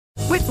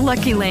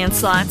Lucky Land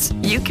Slots,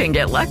 you can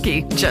get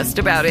lucky just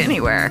about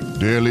anywhere.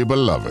 Dearly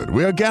beloved,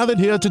 we are gathered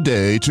here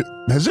today to...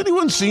 Has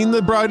anyone seen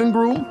the bride and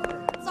groom?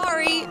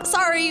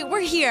 Sorry, we're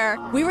here.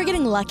 We were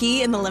getting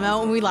lucky in the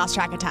limo and we lost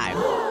track of time.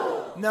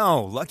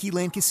 No, Lucky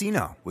Land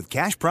Casino, with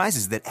cash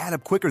prizes that add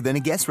up quicker than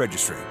a guest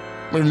registry.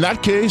 In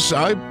that case,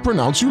 I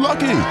pronounce you lucky.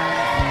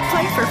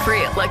 Play for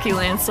free at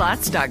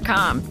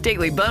LuckyLandSlots.com.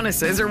 Daily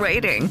bonuses are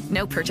waiting.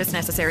 No purchase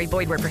necessary.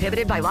 Void where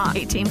prohibited by law.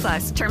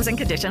 18+. Terms and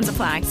conditions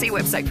apply. See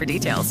website for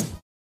details.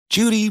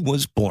 Judy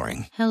was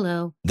boring.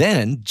 Hello.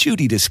 Then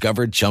Judy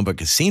discovered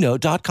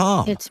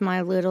ChumbaCasino.com. It's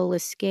my little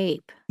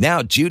escape.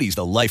 Now Judy's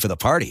the life of the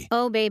party.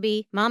 Oh,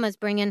 baby, mama's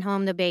bringing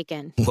home the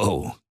bacon.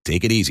 Whoa,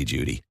 take it easy,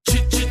 Judy.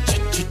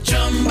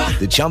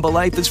 The Chumba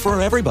life is for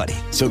everybody.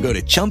 So go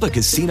to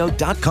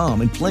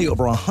ChumbaCasino.com and play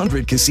over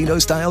 100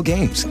 casino-style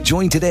games.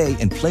 Join today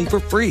and play for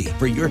free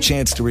for your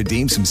chance to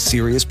redeem some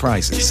serious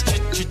prizes.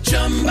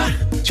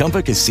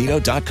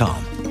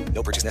 ChumbaCasino.com.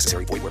 No purchase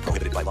necessary. Void where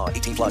prohibited by law.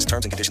 18+.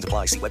 Terms and conditions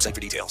apply. See website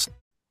for details.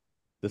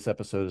 This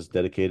episode is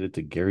dedicated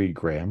to Gary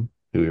Graham,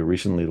 who we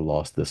recently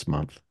lost this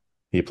month.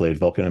 He played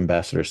Vulcan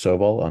Ambassador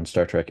Soval on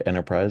Star Trek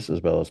Enterprise,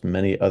 as well as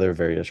many other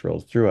various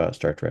roles throughout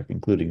Star Trek,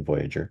 including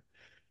Voyager,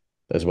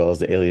 as well as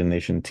the Alien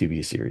Nation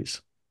TV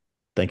series.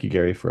 Thank you,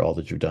 Gary, for all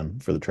that you've done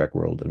for the Trek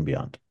world and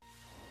beyond.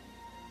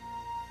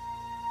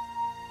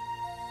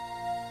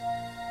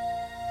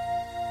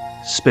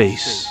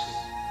 Space,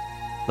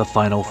 the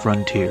final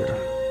frontier.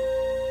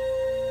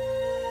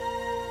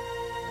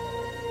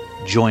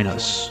 Join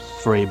us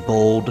for a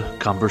bold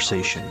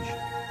conversation.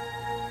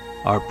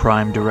 Our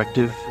prime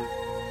directive: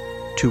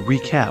 to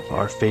recap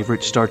our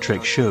favorite Star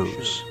Trek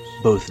shows,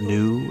 both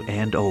new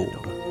and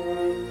old.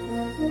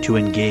 To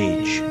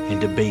engage in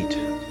debate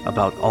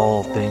about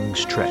all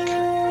things Trek.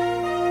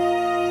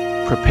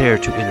 Prepare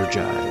to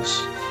energize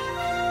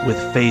with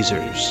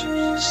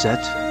phasers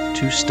set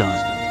to stun.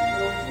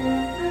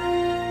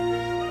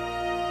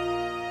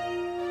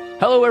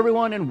 Hello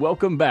everyone and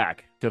welcome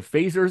back to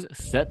Phasers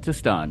Set to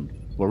Stun,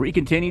 where we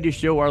continue to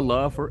show our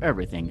love for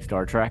everything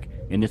Star Trek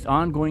in this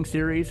ongoing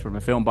series from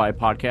a Film By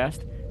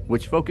podcast,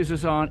 which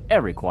focuses on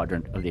every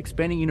quadrant of the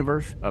expanding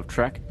universe of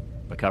Trek,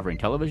 by covering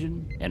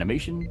television,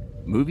 animation,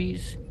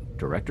 movies,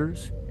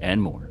 directors,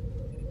 and more.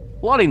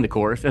 Plotting the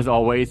course, as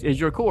always, is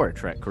your core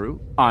Trek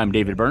crew. I'm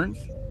David Burns.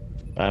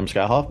 I'm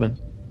Scott Hoffman.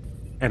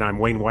 And I'm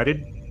Wayne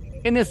Whited.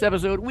 In this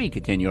episode, we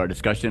continue our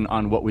discussion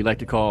on what we like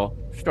to call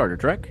Starter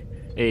Trek,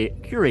 a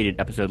curated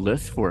episode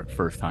list for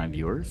first-time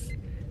viewers.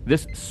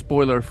 This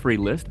spoiler-free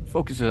list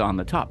focuses on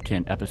the top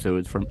 10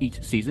 episodes from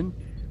each season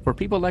for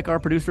people like our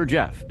producer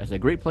Jeff as a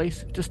great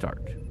place to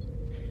start.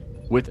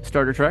 With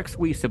Starter Treks,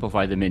 we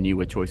simplify the menu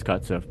with choice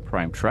cuts of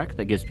Prime Trek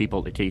that gives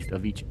people a taste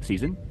of each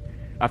season.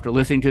 After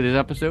listening to this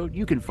episode,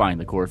 you can find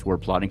the course we're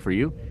plotting for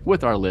you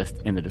with our list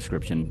in the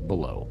description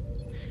below.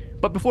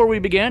 But before we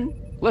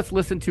begin, let's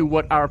listen to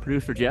what our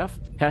producer Jeff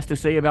has to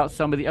say about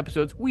some of the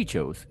episodes we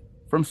chose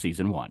from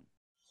Season 1.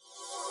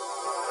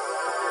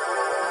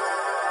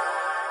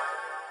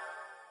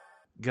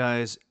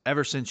 Guys,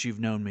 ever since you've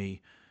known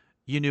me,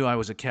 you knew I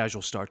was a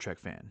casual Star Trek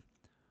fan.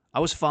 I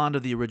was fond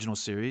of the original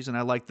series and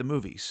I liked the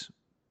movies,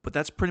 but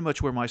that's pretty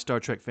much where my Star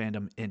Trek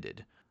fandom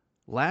ended.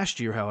 Last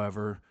year,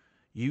 however,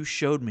 you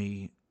showed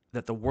me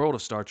that the world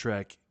of Star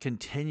Trek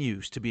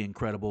continues to be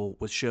incredible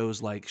with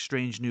shows like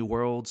Strange New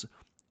Worlds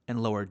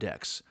and Lower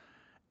Decks,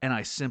 and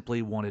I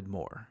simply wanted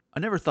more. I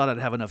never thought I'd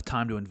have enough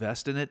time to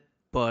invest in it,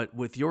 but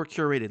with your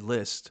curated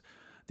list,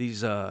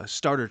 these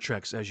starter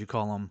treks as you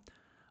call them,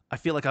 I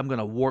feel like I'm going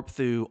to warp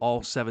through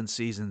all 7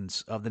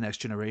 seasons of The Next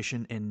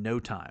Generation in no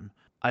time.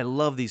 I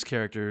love these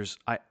characters,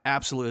 I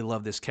absolutely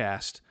love this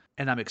cast,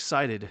 and I'm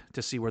excited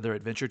to see where their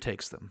adventure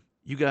takes them.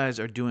 You guys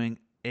are doing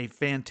a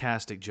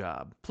fantastic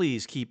job.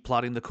 Please keep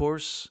plotting the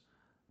course,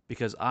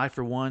 because I,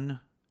 for one,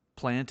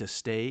 plan to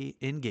stay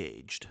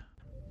engaged.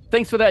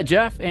 Thanks for that,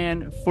 Jeff.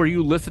 And for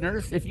you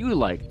listeners, if you would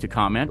like to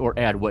comment or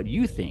add what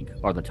you think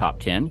are the top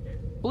 10,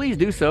 please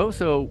do so,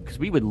 because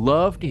we would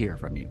love to hear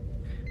from you.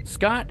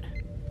 Scott,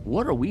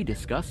 what are we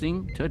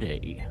discussing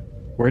today?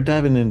 We're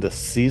diving into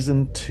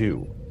Season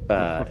 2.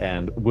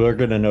 And we're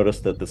going to notice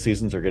that the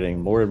seasons are getting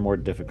more and more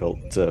difficult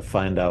to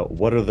find out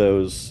what are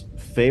those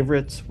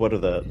favorites, what are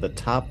the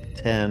top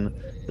 10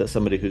 that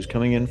somebody who's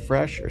coming in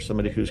fresh or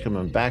somebody who's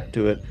coming back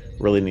to it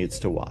really needs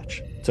to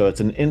watch. So it's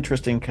an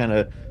interesting kind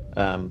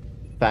of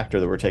factor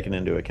that we're taking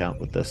into account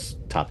with this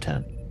top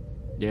 10.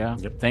 Yeah,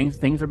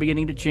 things are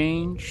beginning to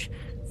change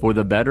for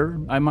the better,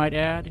 I might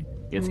add.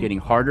 It's getting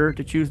harder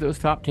to choose those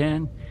top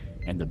 10.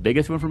 And the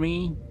biggest one for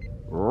me,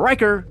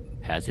 Riker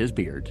has his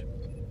beard.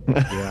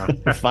 Yeah,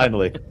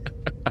 finally.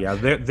 Yeah,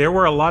 there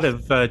were a lot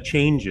of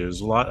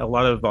changes, a lot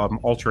of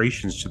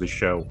alterations to the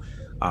show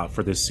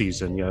for this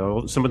season. You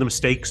know, some of the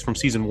mistakes from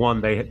Season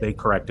 1 they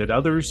corrected.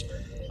 Others,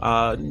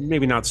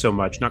 maybe not so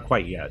much, not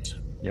quite yet.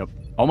 Yep,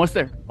 almost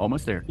there.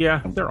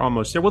 Yeah, they're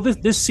almost there. Well,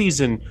 this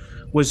season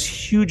was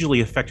hugely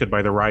affected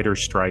by the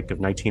writer's strike of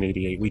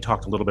 1988. We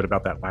talked a little bit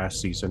about that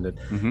last season. It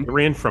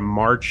ran from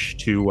March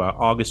to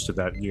August of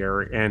that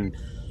year, and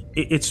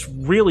it's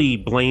really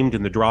blamed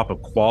in the drop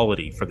of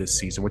quality for this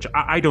season, which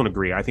I don't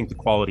agree. I think the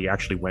quality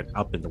actually went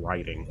up in the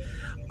writing.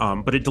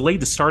 But it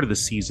delayed the start of the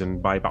season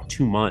by about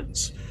 2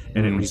 months,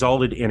 and it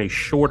resulted in a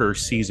shorter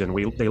season.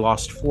 They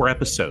lost 4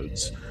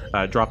 episodes,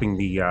 dropping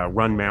the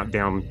run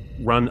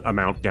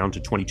amount down to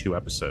 22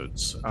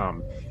 episodes.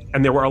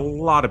 And there were a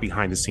lot of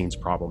behind-the-scenes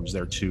problems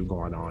there, too,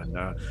 going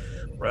on.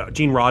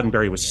 Gene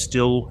Roddenberry was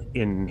still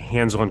in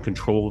hands-on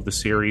control of the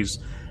series,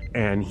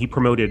 and he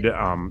promoted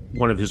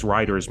one of his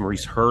writers,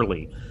 Maurice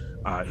Hurley,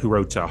 who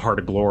wrote Heart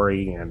of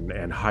Glory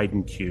and Hide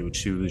and Q,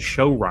 to the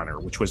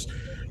showrunner, which was,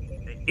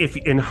 if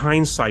in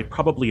hindsight,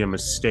 probably a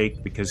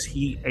mistake, because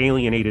he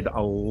alienated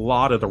a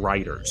lot of the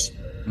writers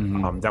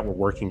that were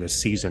working this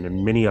season,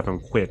 and many of them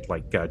quit,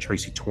 like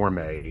Tracy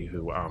Torme,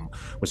 who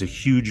was a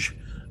huge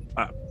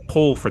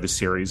pull for the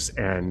series,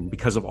 and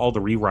because of all the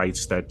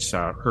rewrites that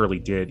Hurley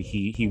did,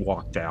 he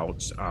walked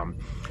out.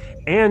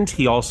 And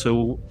he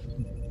also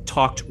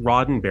talked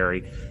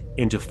Roddenberry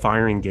into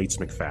firing Gates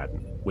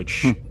McFadden,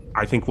 which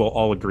I think we'll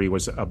all agree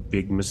was a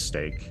big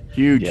mistake.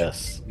 Huge.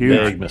 Yes, huge.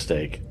 Big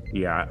mistake.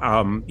 Yeah.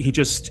 There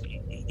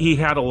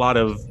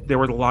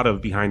was a lot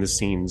of behind the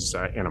scenes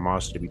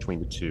animosity between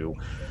the two.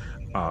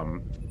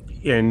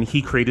 And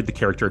he created the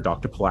character of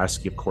Dr.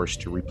 Pulaski, of course,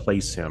 to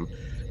replace him.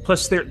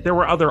 Plus, there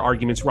were other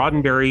arguments.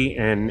 Roddenberry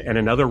and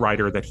another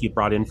writer that he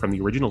brought in from the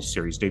original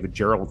series, David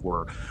Gerrold,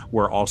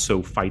 were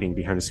also fighting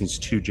behind the scenes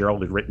too.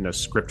 Gerrold had written a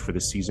script for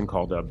the season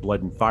called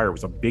Blood and Fire. It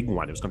was a big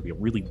one. It was going to be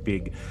a really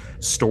big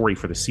story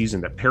for the season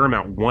that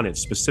Paramount wanted,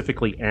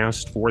 specifically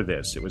asked for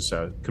this. It was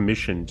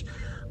commissioned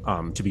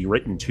to be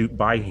written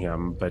by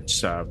him, but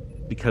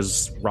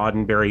because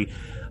Roddenberry,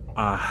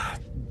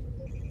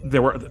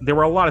 there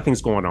were a lot of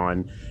things going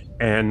on.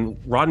 And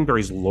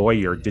Roddenberry's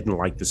lawyer didn't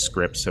like the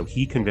script, so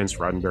he convinced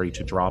Roddenberry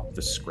to drop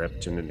the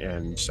script,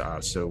 and so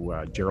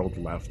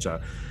Gerrold left.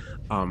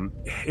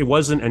 It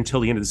wasn't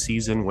until the end of the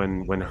season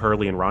when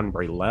Hurley and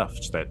Roddenberry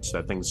left that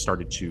things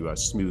started to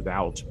smooth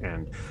out,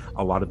 and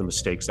a lot of the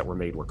mistakes that were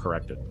made were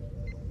corrected.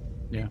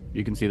 Yeah,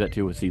 you can see that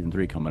too with season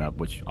 3 coming up,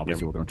 which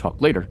obviously we're going to talk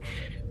later.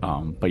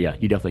 But yeah,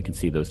 you definitely can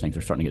see those things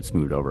are starting to get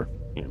smoothed over.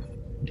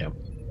 Yeah.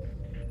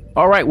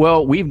 All right,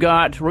 well, we're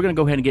going to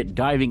go ahead and get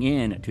diving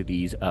into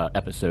these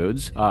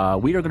episodes. We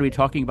are going to be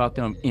talking about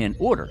them in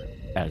order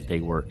as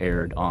they were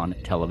aired on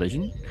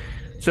television.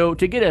 So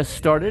to get us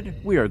started,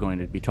 we are going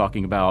to be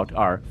talking about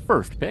our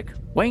first pick.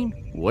 Wayne,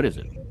 what is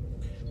it?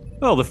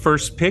 Well, the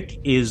first pick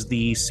is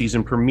the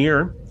season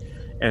premiere,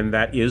 and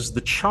that is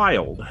The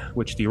Child,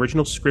 which the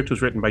original script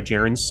was written by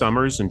Jaron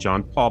Summers and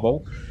John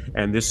Povell,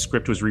 and this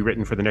script was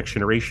rewritten for The Next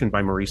Generation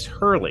by Maurice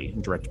Hurley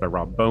and directed by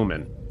Rob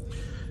Bowman.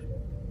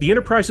 The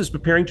Enterprise is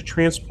preparing to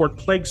transport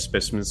plague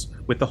specimens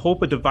with the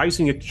hope of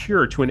devising a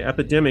cure to an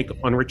epidemic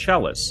on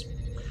Richellis.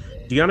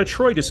 Deanna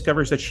Troi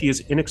discovers that she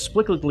is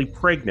inexplicably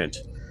pregnant,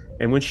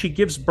 and when she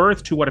gives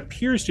birth to what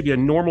appears to be a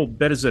normal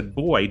Betazed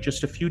boy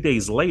just a few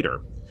days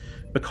later,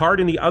 Picard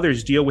and the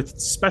others deal with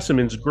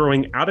specimens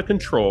growing out of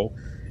control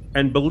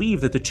and believe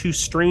that the two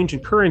strange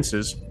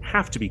occurrences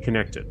have to be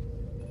connected.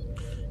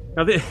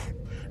 Now,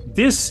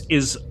 this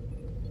is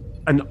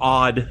an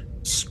odd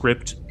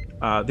script.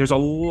 There's a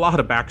lot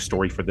of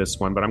backstory for this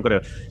one, but I'm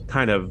going to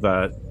kind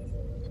of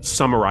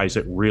summarize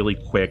it really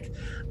quick.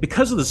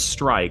 Because of the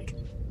strike,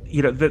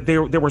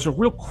 there was a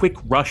real quick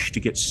rush to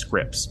get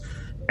scripts,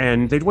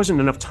 and there wasn't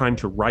enough time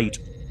to write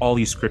all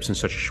these scripts in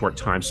such a short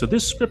time. So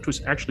this script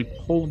was actually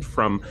pulled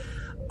from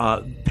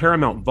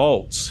Paramount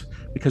Vaults,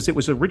 because it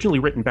was originally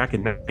written back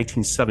in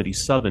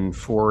 1977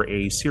 for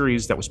a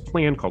series that was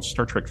planned called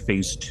Star Trek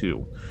Phase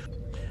 2.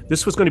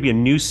 This was going to be a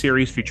new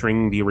series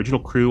featuring the original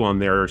crew on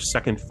their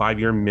second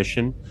 5-year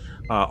mission.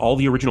 All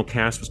the original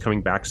cast was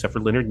coming back except for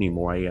Leonard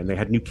Nimoy, and they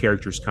had new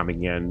characters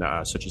coming in,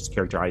 such as the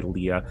character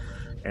Ilia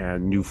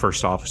and new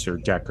First Officer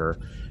Decker.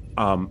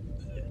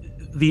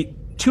 The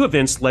two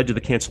events led to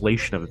the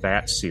cancellation of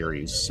that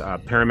series.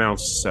 Paramount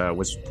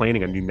was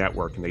planning a new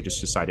network, and they just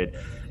decided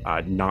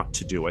not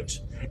to do it.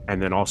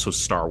 And then also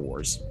Star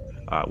Wars,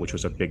 which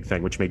was a big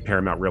thing, which made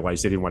Paramount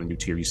realize they didn't want a new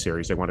TV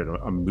series. They wanted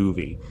a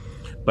movie.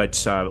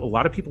 But a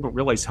lot of people don't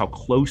realize how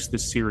close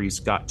this series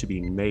got to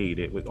being made.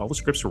 All the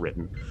scripts were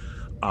written.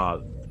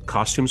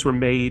 Costumes were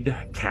made.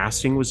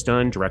 Casting was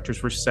done.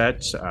 Directors were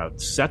set.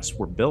 Sets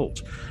were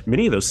built.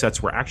 Many of those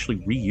sets were actually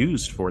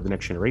reused for The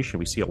Next Generation.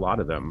 We see a lot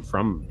of them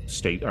from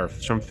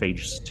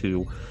Phase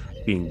 2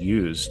 being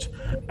used.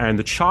 And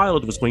The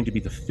Child was going to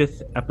be the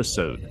 5th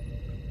episode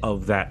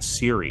of that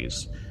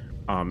series.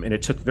 And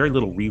it took very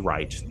little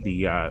rewrite.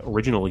 The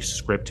originally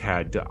script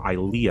had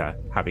Ilia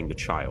having the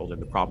child and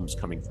the problems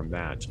coming from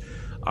that.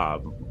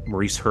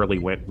 Maurice Hurley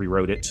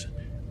rewrote it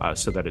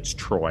so that it's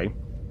Troi.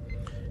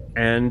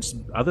 And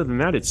other than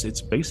that,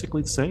 it's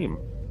basically the same.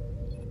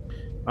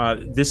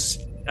 This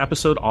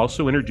episode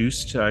also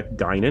introduced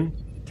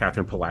Guinan,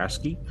 Catherine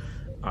Pulaski.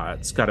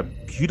 It's got a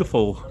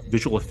beautiful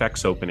visual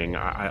effects opening.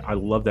 I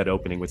love that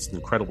opening with an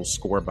incredible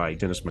score by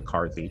Dennis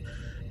McCarthy.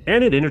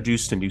 And it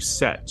introduced a new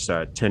set,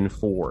 Ten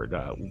Ford,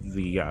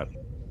 the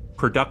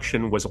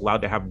production was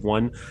allowed to have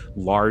one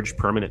large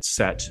permanent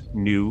set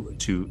new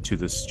to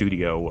the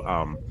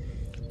studio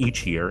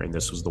each year, and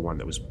this was the one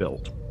that was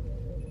built.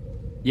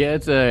 Yeah,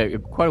 it's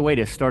quite a way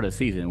to start a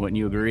season, wouldn't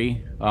you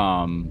agree?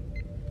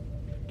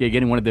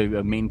 Getting one of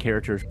the main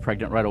characters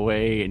pregnant right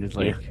away, and it's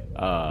like,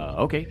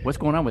 okay, what's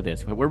going on with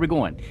this? Where are we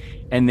going?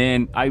 And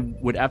then I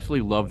would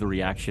absolutely love the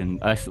reaction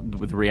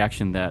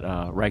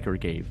that Riker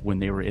gave when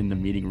they were in the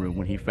meeting room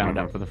when he found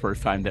out for the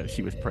first time that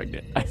she was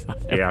pregnant. I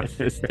thought that was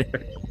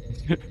hysterical.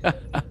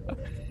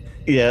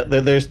 Yeah,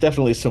 there's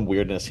definitely some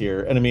weirdness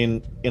here, and I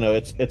mean,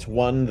 it's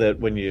one that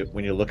when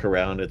you look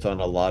around, it's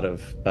on a lot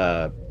of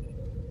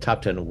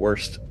top 10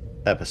 worst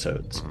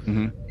episodes,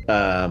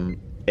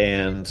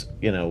 and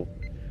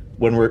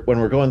when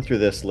we're going through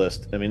this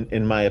list, I mean,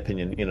 in my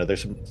opinion,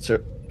 there's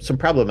some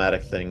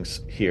problematic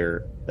things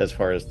here as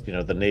far as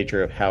the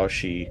nature of how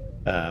she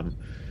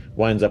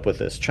winds up with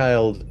this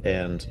child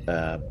and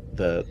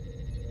the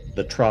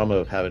trauma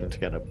of having to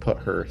kind of put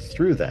her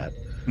through that.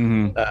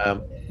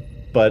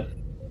 But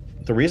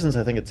the reasons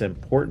I think it's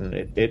important,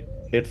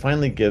 it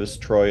finally gives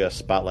Troi a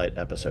spotlight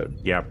episode.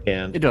 Yeah,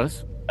 and it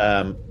does.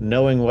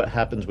 Knowing what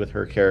happens with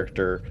her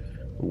character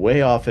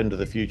way off into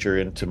the future,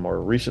 into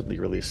more recently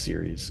released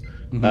series,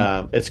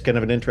 it's kind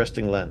of an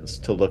interesting lens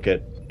to look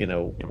at,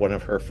 one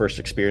of her first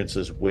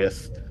experiences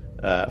with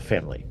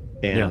family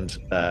and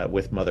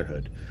with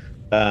motherhood.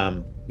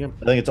 I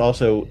think it's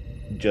also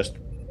just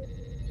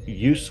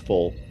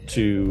useful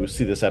to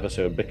see this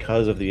episode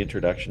because of the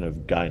introduction of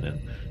Guinan,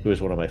 who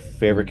is one of my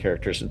favorite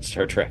characters in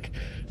Star Trek,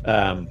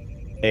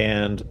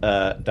 and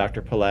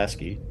Dr.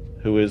 Pulaski,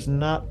 who is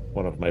not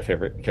one of my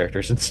favorite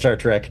characters in Star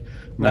Trek.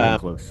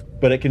 Close.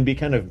 But it can be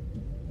kind of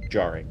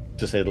jarring,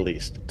 to say the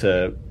least,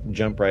 to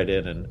jump right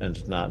in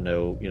and not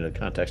know,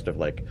 context of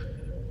like,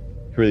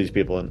 who are these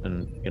people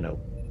and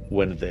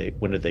when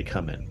did they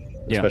come in?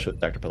 Especially with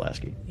Dr.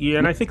 Pulaski. Yeah,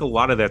 and I think a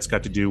lot of that's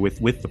got to do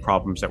with the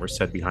problems that were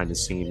said behind the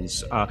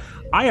scenes.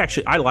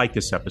 I like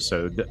this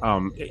episode.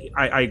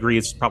 I agree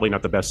it's probably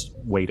not the best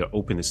way to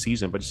open the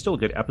season, but it's still a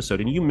good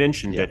episode. And you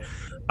mentioned that,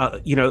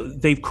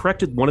 they've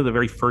corrected one of the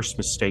very first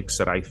mistakes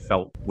that I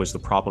felt was the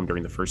problem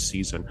during the first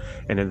season.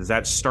 And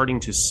that's starting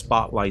to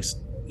spotlight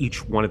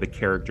each one of the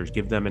characters,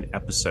 give them an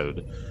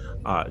episode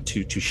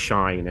to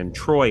shine. And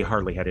Troi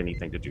hardly had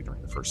anything to do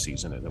during the first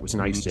season, and it was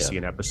nice to see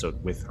an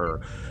episode with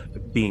her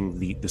being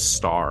the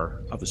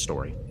star of the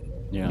story.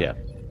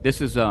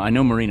 This is I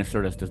know Marina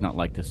Sirtis does not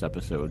like this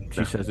episode.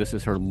 She says this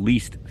is her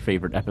least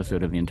favorite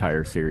episode of the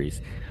entire series,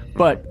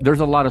 but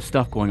there's a lot of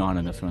stuff going on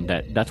in this one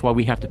that's why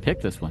we have to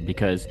pick this one,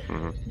 because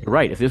you're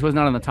right, if this was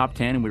not in the top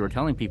 10 and we were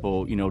telling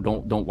people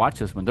don't watch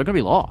this one, they're gonna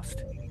be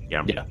lost.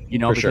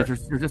 Because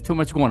there's just too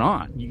much going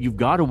on. You've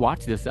got to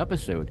watch this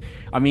episode.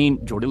 I mean,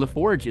 Geordi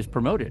LaForge is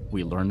promoted.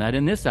 We learned that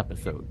in this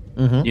episode.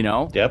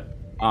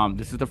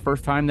 This is the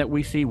first time that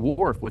we see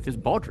Worf with his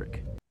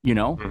Baldric.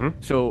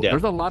 So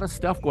there's a lot of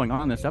stuff going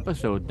on in this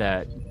episode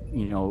that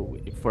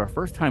for a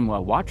first-time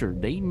watcher,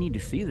 they need to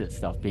see this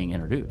stuff being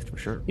introduced for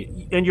sure.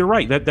 And you're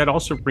right. That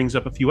also brings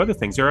up a few other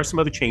things. There are some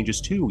other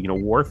changes too.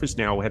 Worf is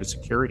now head of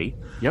security.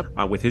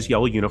 With his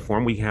yellow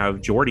uniform. We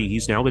have Geordi.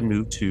 He's now been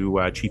moved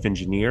to chief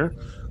engineer.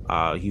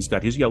 He's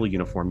got his yellow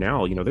uniform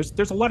now.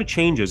 There's a lot of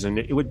changes, and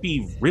it would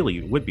be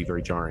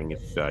very jarring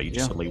if you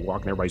just suddenly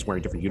walk and everybody's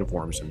wearing different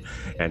uniforms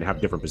and have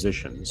different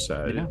positions.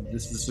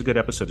 This is a good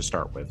episode to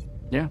start with.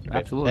 Yeah,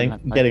 absolutely.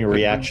 And getting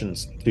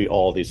reactions to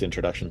all these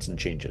introductions and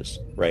changes,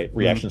 right?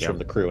 Reactions from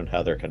the crew and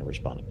how they're kind of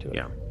responding to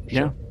it.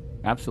 Yeah,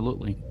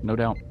 absolutely, no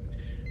doubt.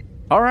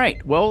 All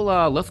right,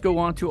 well, let's go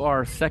on to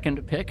our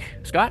second pick,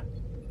 Scott.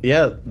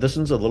 Yeah, this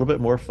one's a little bit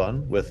more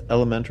fun with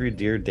Elementary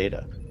Dear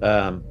Data.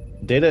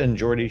 Data and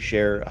Geordi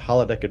share a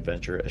holodeck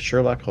adventure as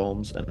Sherlock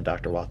Holmes and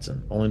Dr.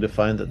 Watson, only to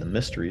find that the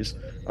mysteries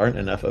aren't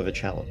enough of a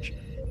challenge.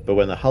 But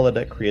when the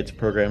holodeck creates a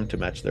program to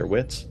match their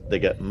wits, they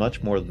get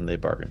much more than they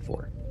bargained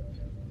for.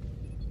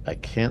 I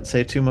can't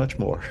say too much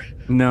more.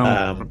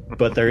 No.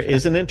 But there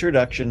is an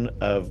introduction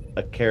of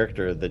a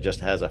character that just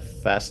has a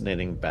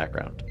fascinating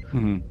background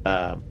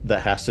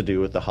that has to do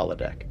with the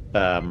holodeck.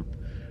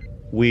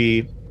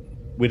 We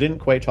didn't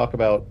quite talk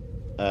about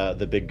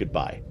the big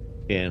goodbye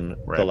in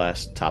the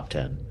last top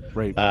 10.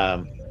 Right.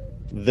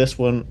 This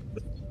one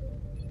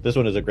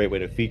is a great way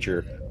to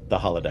feature the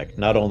holodeck,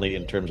 not only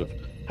in terms of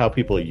how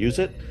people use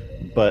it,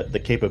 but the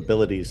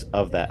capabilities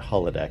of that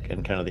holodeck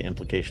and kind of the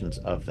implications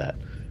of that.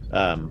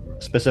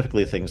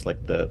 Specifically things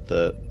like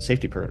the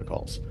safety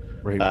protocols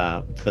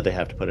that they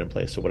have to put in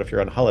place. So what if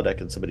you're on a holodeck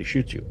and somebody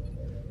shoots you?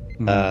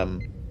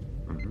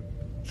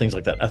 Things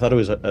like that. I thought it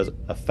was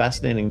a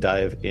fascinating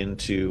dive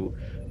into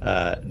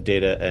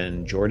Data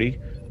and Geordi.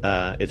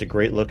 It's a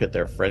great look at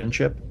their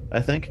friendship,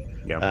 I think,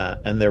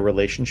 and their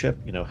relationship.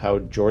 How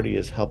Geordi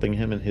is helping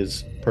him in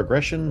his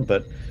progression,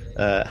 but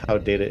how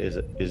Data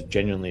is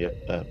genuinely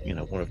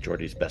one of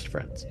Geordi's best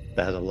friends.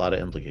 That has a lot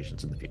of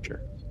implications in the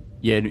future.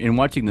 Yeah, in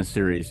watching this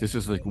series, this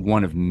is like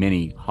one of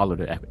many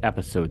holodeck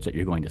episodes that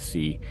you're going to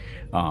see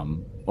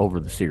over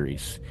the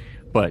series.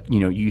 But,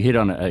 you hit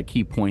on a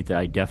key point that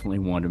I definitely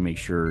wanted to make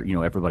sure,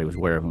 everybody was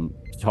aware of and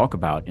to talk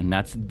about, and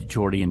that's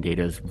Geordi and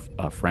Data's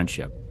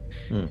friendship.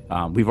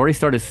 We've already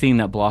started seeing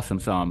that blossom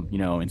some,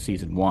 in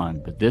season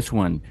 1, but this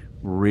one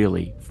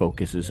really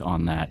focuses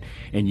on that.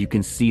 And you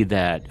can see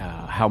that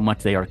how much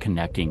they are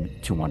connecting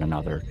to one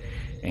another.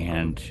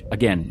 And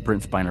again,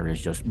 Brent Spiner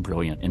is just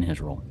brilliant in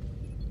his role.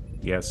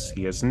 Yes,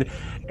 he is. And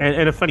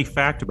a funny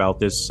fact about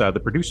this, the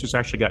producers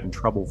actually got in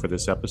trouble for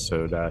this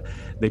episode.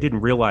 They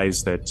didn't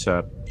realize that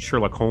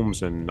Sherlock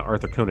Holmes and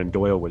Arthur Conan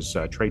Doyle was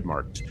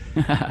trademarked.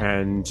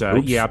 And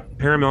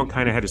Paramount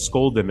kind of had to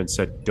scold them and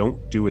said,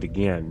 don't do it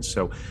again.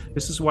 So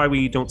this is why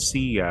we don't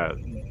see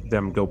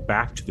them go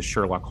back to the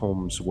Sherlock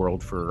Holmes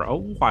world for a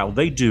while.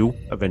 They do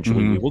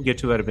eventually. We will get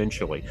to that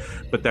eventually.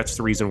 But that's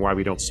the reason why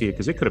we don't see it,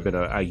 because it could have been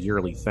a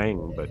yearly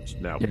thing. But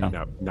no,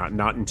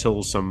 not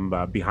until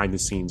some behind the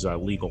scenes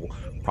legal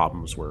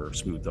problems were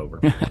smoothed over.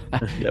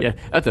 Yeah,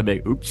 that's a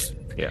big oops.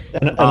 Yeah.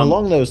 And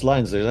along those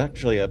lines, there's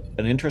actually an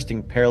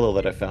interesting parallel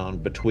that I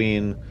found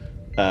between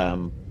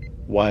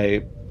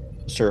why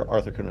Sir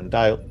Arthur Conan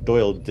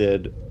Doyle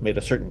made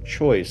a certain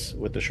choice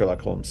with the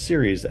Sherlock Holmes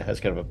series that has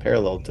kind of a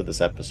parallel to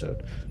this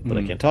episode. But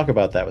I can't talk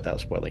about that without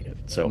spoiling it.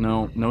 So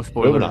no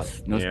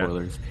spoilers. No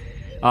spoilers.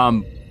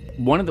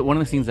 One of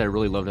the scenes that I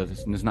really loved of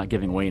this, and it's not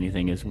giving away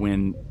anything, is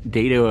when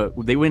Data,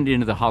 they went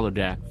into the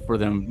holodeck for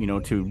them,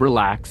 to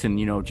relax and,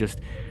 just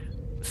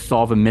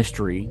solve a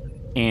mystery,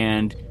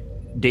 and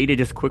Data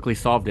just quickly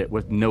solved it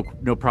with no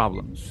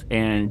problems.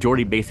 And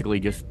Geordi basically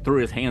just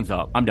threw his hands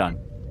up. I'm done.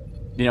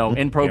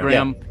 In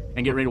program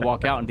and get ready to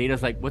walk out. And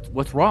Data's like,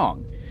 what's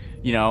wrong?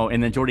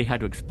 And then Geordi had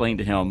to explain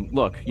to him,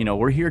 look,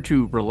 we're here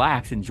to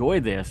relax, enjoy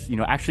this,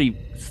 actually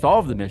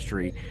solve the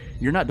mystery.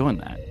 You're not doing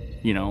that,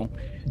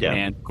 Yeah.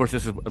 And of course,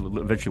 this is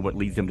eventually what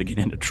leads them to get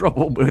into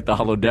trouble with the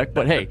holodeck.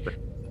 But hey,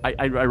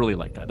 I really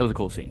like that. That was a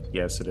cool scene.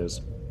 Yes, it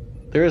is.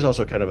 There is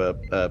also kind of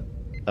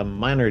a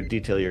minor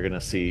detail you're going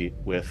to see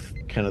with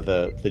kind of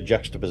the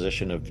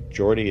juxtaposition of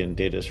Geordi and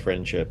Data's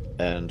friendship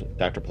and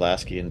Dr.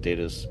 Pulaski and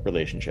Data's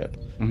relationship.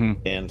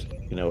 And,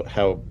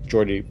 how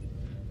Geordi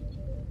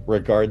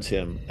regards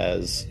him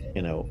as,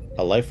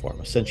 a life form,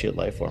 a sentient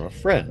life form, a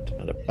friend,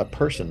 and a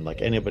person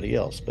like anybody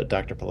else. But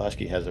Dr.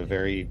 Pulaski has a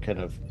very kind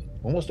of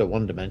almost a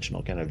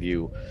one-dimensional kind of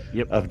view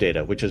of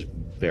Data, which is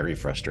very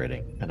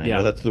frustrating. And I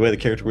know that's the way the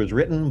character was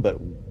written,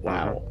 but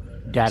wow.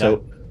 Data.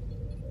 So,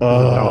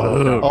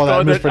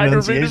 that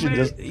mispronunciation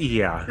just...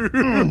 Yeah.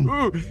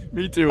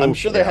 Me too. I'm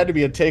sure there had to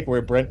be a take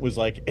where Brent was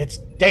like, it's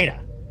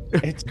Data.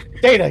 It's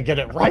Data, get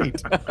it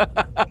right.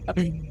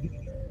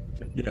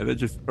 Yeah, that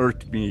just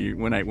irked me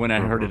when I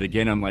heard it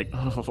again. I'm like,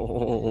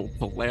 oh,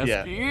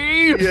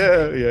 Pulaski.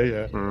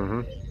 Yeah.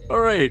 All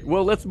right,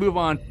 well, let's move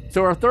on.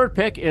 So our third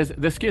pick is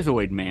the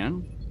Schizoid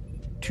Man.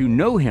 To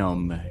know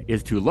him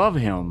is to love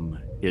him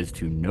is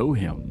to know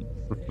him.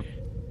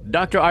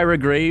 Dr. Ira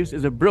Graves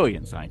is a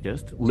brilliant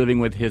scientist, living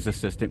with his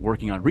assistant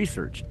working on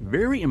research,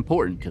 very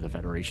important to the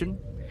Federation.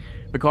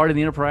 Picard and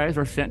the Enterprise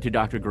are sent to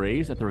Dr.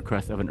 Graves at the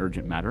request of an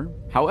urgent matter.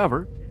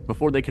 However,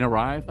 before they can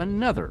arrive,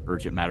 another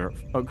urgent matter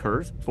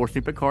occurs,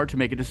 forcing Picard to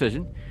make a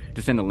decision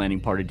to send a landing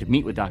party to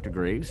meet with Dr.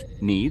 Graves'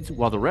 needs,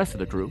 while the rest of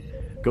the crew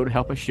go to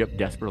help a ship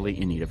desperately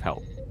in need of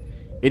help.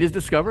 It is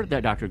discovered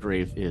that Dr.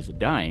 Graves is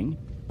dying,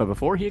 but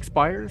before he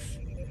expires,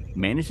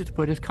 manages to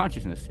put his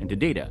consciousness into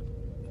Data,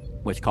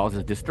 which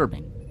causes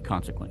disturbing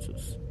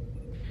consequences.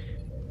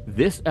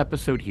 This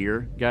episode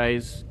here,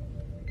 guys,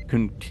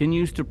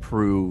 continues to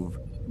prove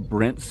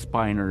Brent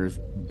Spiner's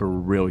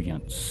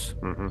brilliance.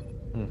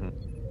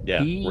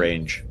 Yeah, he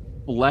range.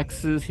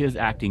 Flexes his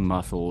acting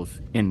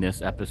muscles in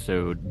this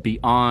episode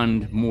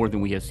beyond more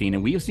than we have seen,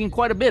 and we have seen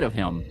quite a bit of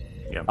him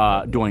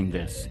doing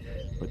this.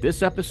 But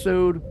this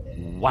episode,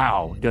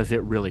 wow, does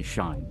it really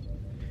shine.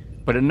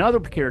 But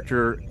another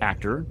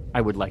actor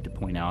I would like to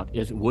point out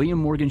is William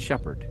Morgan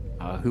Shepard,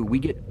 who we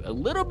get a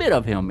little bit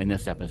of him in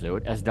this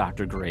episode as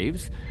Dr.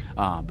 Graves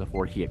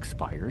before he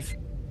expires.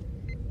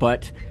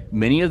 But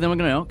many of them are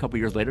going to know a couple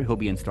years later he'll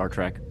be in Star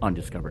Trek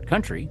Undiscovered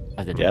Country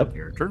as a different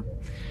character.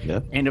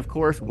 And of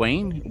course,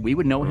 Wayne, we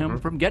would know him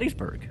from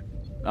Gettysburg.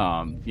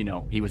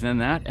 He was in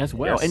that as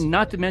well. Yes. And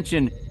not to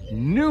mention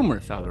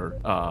numerous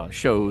other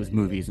shows,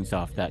 movies, and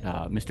stuff that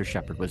Mr.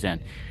 Shepard was in.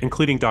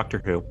 Including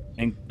Doctor Who.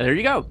 And there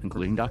you go,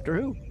 including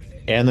Doctor Who.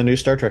 And the new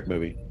Star Trek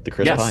movie, the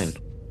Chris Pine.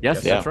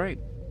 Yes, that's right.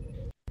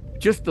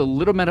 Just the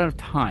little amount of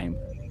time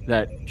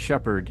that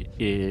Shepard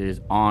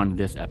is on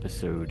this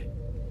episode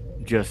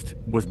just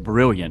was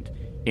brilliant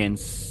and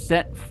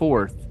set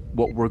forth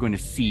what we're going to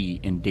see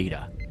in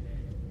Data.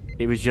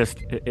 It was just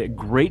a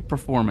great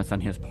performance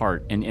on his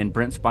part, and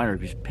Brent Spiner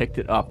just picked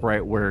it up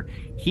right where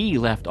he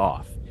left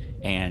off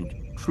and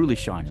truly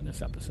shined in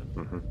this episode.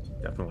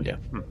 Definitely.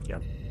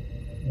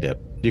 Yep.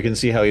 You can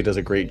see how he does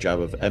a great job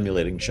of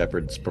emulating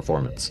Shepard's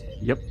performance.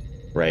 Yep.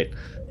 Right?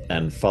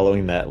 And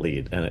following that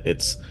lead. And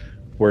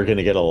we're going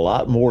to get a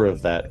lot more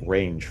of that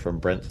range from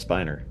Brent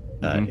Spiner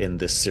in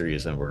this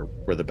series, and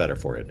we're the better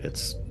for it.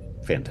 It's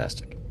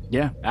fantastic.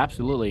 Yeah,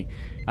 absolutely.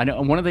 I know.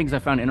 And one of the things I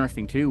found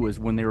interesting too was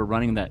when they were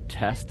running that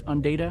test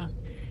on Data,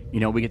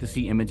 We get to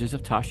see images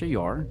of Tasha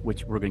Yar,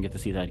 which we're going to get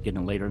to see that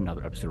again later,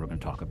 another episode we're going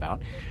to talk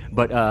about.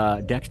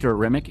 But Dexter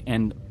Remick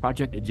and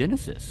Project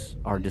Genesis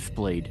are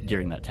displayed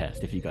during that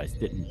test, if you guys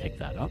didn't pick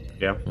that up.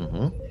 Yeah.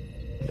 Yeah.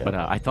 But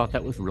I thought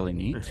that was really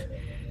neat.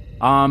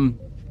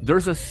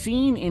 There's a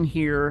scene in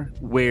here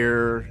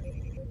where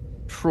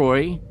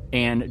Troy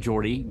and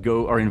Geordi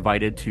are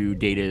invited to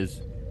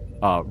Data's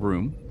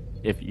room.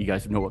 If you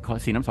guys know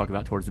what scene I'm talking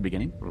about towards the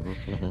beginning.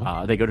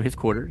 They go to his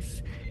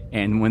quarters,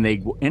 and when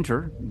they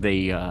enter,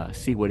 they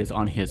see what is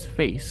on his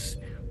face.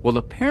 Well,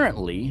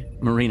 apparently,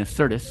 Marina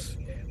Sirtis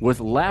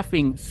was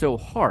laughing so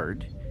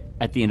hard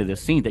at the end of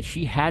this scene that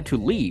she had to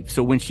leave.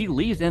 So when she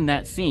leaves in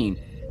that scene,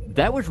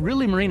 that was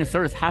really Marina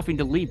Sirtis having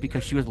to leave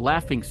because she was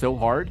laughing so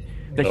hard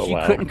that she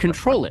couldn't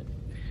control it.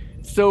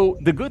 So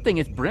the good thing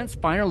is Brent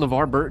Spiner and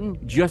LeVar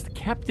Burton just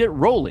kept it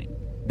rolling.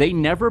 They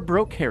never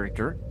broke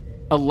character,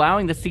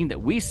 allowing the scene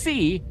that we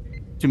see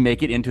to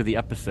make it into the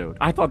episode.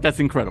 I thought that's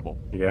incredible.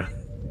 Yeah.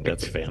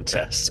 That's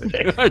fantastic.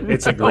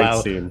 It's a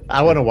great scene.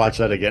 I want to watch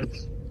that again.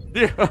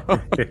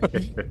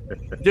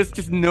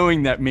 just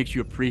knowing that makes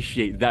you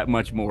appreciate that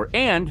much more,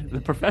 and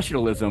the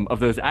professionalism of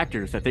those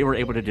actors that they were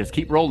able to just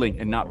keep rolling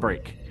and not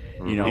break.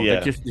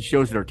 That just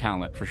shows their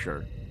talent for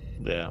sure.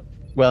 Yeah.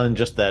 Well, and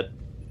just that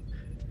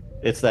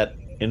it's that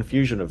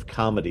infusion of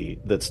comedy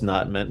that's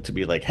not meant to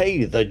be like,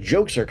 hey, the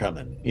jokes are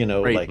coming.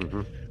 Right.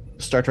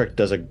 Star Trek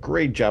does a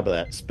great job of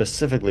that,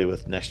 specifically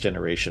with Next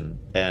Generation,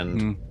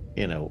 and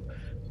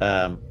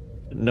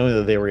knowing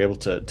that they were able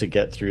to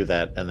get through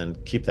that and then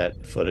keep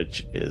that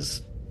footage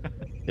is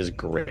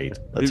great.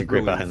 That's a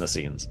great behind the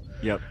scenes.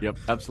 Yep,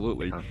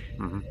 absolutely. Go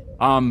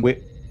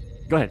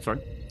ahead,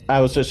 sorry. I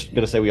was just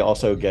gonna say we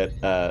also get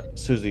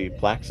Susie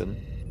Plaxton,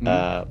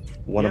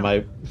 one of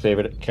my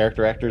favorite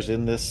character actors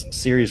in this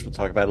series. We'll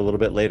talk about it a little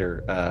bit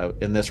later.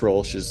 In this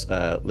role, she's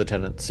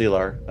Lieutenant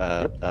Selar,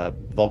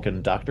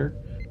 Vulcan doctor.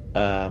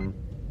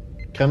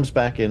 Comes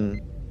back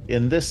in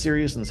this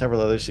series and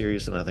several other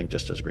series, and I think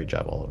just does a great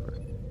job all over.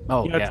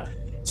 Oh yeah.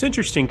 It's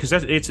interesting because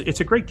it's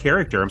a great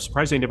character. I'm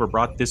surprised they never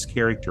brought this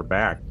character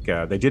back.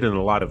 They did it in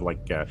a lot of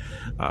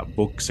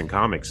books and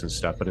comics and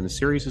stuff, but in the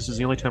series, this is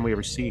the only time we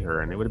ever see her,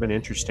 and it would have been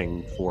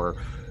interesting for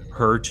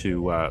her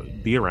to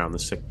be around the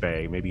sick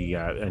bay, maybe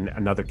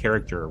another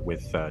character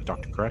with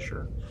Dr.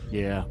 Crusher.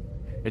 Yeah,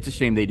 it's a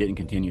shame they didn't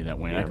continue that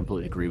way. I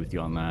completely agree with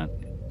you on that.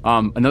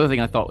 Another thing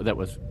I thought that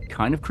was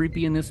kind of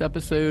creepy in this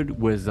episode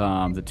was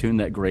the tune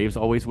that Graves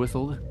always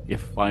whistled,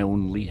 "If I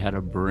Only Had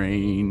a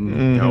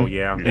Brain." Oh,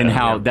 yeah. And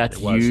how that's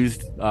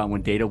used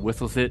when Data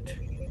whistles it,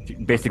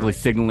 basically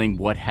signaling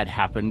what had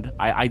happened.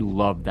 I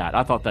love that.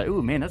 I thought that,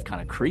 ooh, man, that's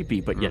kind of creepy,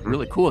 but yet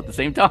really cool at the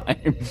same time.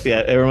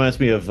 Yeah, it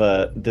reminds me of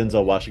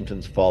Denzel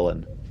Washington's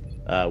Fallen,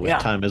 with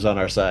Time Is on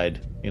Our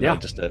Side.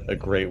 Just a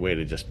great way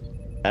to just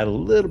add a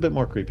little bit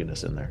more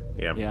creepiness in there.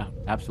 Yeah,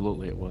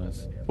 absolutely it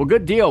was. Well,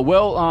 good deal.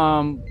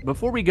 Well,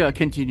 before we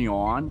continue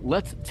on,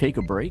 let's take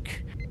a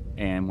break.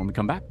 And when we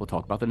come back, we'll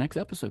talk about the next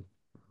episode.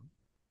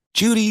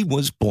 Judy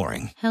was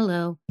boring.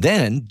 Hello.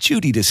 Then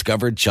Judy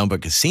discovered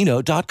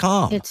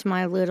ChumbaCasino.com. It's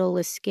my little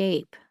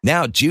escape.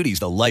 Now Judy's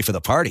the life of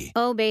the party.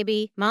 Oh,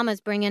 baby,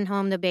 mama's bringing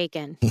home the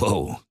bacon.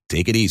 Whoa,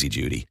 take it easy,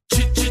 Judy.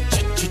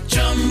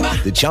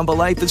 The Chumba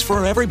life is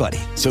for everybody.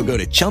 So go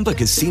to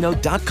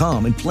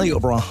ChumbaCasino.com and play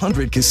over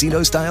 100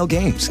 casino-style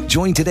games.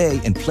 Join today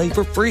and play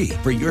for free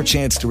for your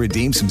chance to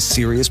redeem some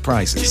serious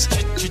prizes.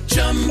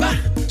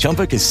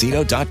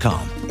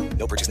 ChumbaCasino.com.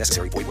 No purchase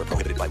necessary. Void where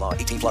prohibited by law.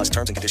 18+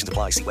 terms and conditions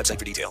apply. See website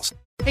for details.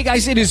 Hey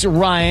guys, it is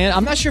Ryan.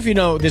 I'm not sure if you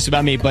know this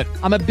about me, but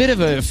I'm a bit of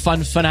a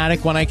fun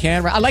fanatic when I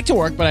can. I like to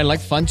work, but I like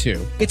fun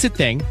too. It's a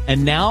thing.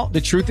 And now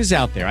the truth is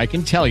out there. I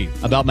can tell you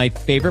about my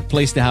favorite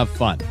place to have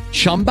fun.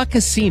 Chumba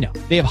Casino.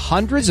 They have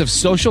hundreds of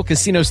social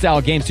casino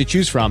style games to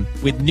choose from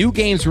with new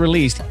games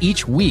released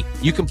each week.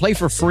 You can play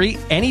for free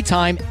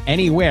anytime,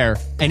 anywhere.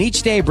 And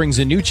each day brings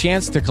a new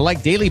chance to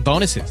collect daily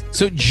bonuses.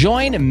 So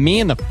join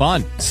me in the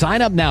fun.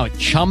 Sign up now at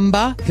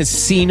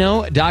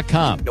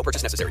ChumbaCasino.com. No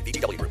purchase necessary.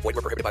 VGW. Void where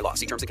prohibited by law.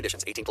 See terms and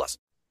conditions. 18+.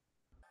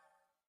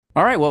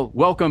 All right, well,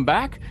 welcome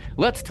back.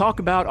 Let's talk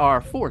about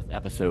our fourth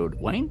episode,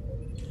 Wayne.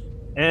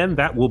 And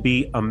that will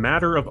be A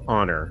Matter of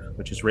Honor,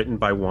 which is written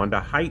by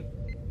Wanda Height,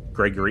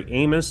 Gregory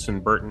Amos,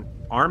 and Burton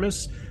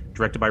Armus,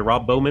 directed by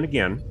Rob Bowman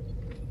again.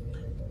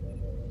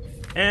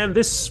 And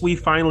this, we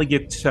finally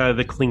get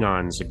the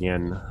Klingons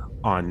again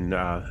on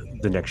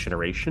The Next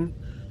Generation.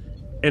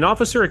 An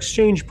officer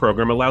exchange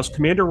program allows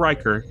Commander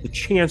Riker the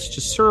chance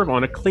to serve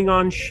on a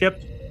Klingon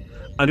ship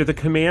under the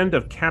command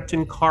of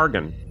Captain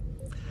Kargan.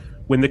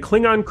 When the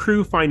Klingon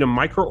crew find a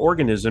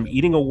microorganism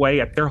eating away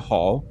at their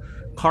hull,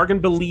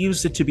 Kargan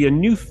believes it to be a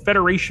new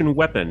Federation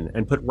weapon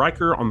and put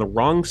Riker on the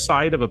wrong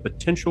side of a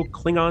potential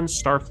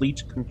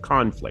Klingon-Starfleet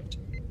conflict.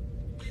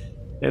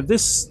 Now,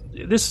 this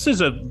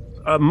is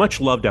a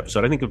much-loved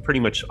episode. I think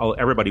pretty much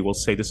everybody will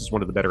say this is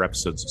one of the better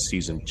episodes of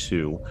Season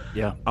 2.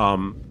 Yeah.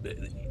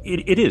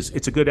 It is.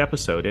 It's a good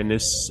episode, and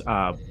this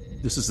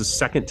is the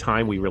second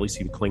time we really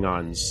see the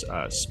Klingons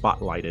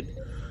spotlighted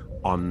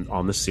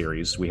on the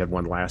series. We had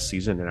one last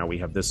season, and now we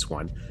have this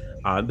one.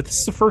 But this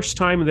is the first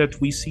time that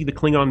we see the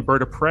Klingon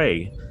bird of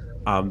prey,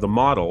 the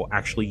model,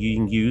 actually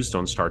being used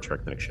on Star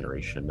Trek: The Next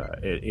Generation.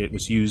 It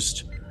was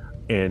used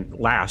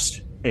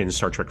last in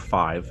Star Trek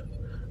V,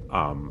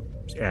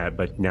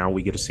 but now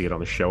we get to see it on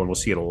the show, and we'll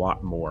see it a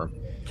lot more.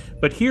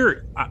 But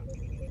here,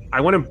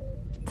 I want to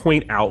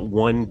point out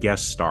one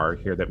guest star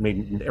here that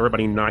made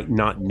everybody not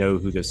know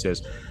who this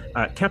is.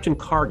 Captain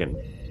Kargan.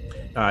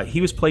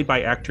 He was played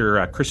by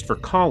actor Christopher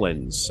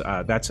Collins.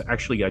 That's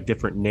actually a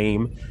different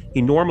name.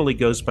 He normally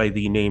goes by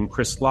the name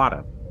Chris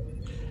Latta.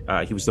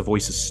 He was the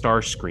voice of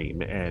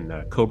Starscream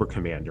and Cobra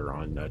Commander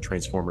on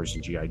Transformers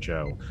and G.I.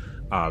 Joe.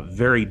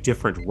 Very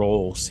different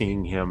role,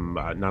 seeing him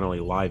not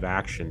only live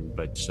action,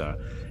 but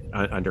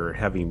under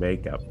heavy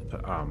makeup.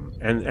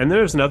 And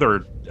there's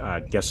another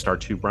guest star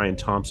too, Brian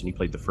Thompson. He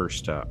played the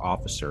first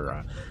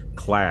officer,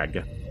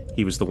 Clag.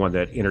 He was the one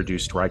that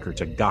introduced Riker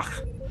to Gach.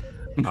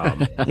 He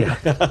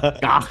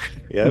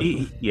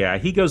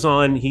goes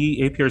on.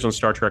 He appears on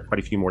Star Trek quite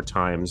a few more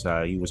times.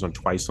 He was on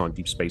twice on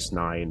Deep Space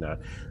Nine,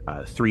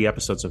 3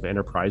 episodes of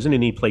Enterprise, and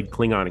then he played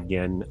Klingon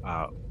again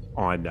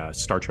on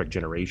Star Trek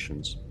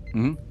Generations.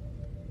 Mm-hmm.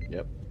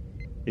 Yep.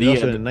 He's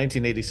also in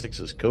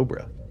 1986's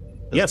Cobra.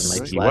 Yes,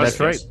 he was. That's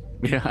right.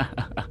 Yeah.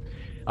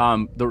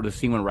 The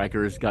scene when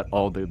Riker's got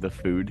all the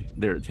food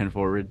there at 10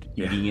 Forward,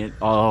 eating it.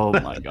 Oh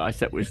my gosh,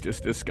 that was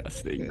just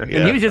disgusting. Yeah.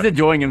 And he was just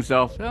enjoying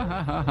himself.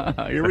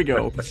 Here we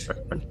go.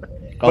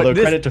 Although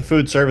credit to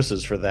food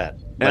services for that.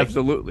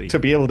 Absolutely. To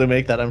be able to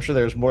make that, I'm sure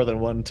there's more than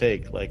one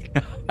take. Like,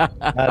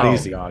 not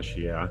easy. Gosh,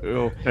 yeah.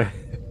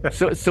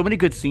 So many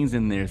good scenes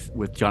in there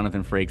with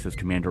Jonathan Frakes as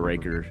Commander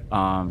Riker,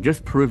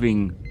 just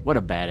proving what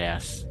a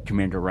badass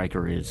Commander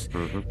Riker is,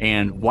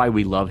 and why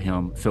we love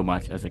him so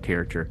much as a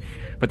character.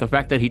 But the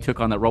fact that he took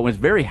on that role, was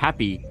very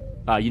happy.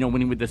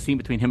 When with the scene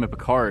between him and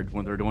Picard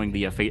when they're doing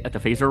the at the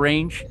phaser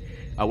range,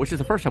 which is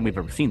the first time we've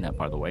ever seen that,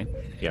 by the way.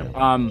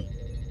 Yeah.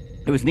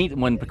 It was neat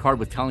when Picard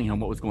was telling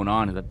him what was going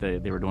on and that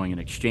they were doing an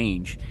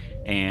exchange.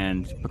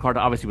 And Picard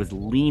obviously was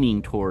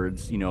leaning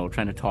towards,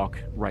 trying to talk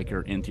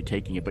Riker into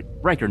taking it. But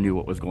Riker knew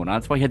what was going on.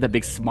 That's why he had that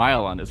big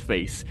smile on his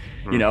face.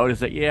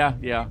 Just like, yeah.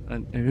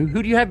 And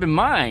who do you have in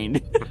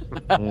mind?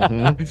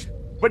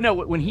 But no,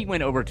 when he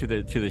went over to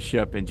the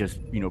ship and just,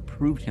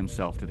 proved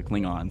himself to the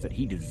Klingons that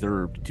he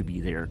deserved to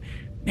be there,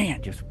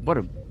 man,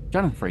 Jonathan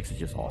Frakes is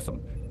just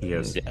awesome. He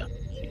is. Yeah.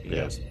 He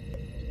is.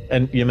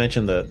 And you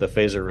mentioned the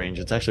phaser range.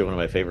 It's actually one of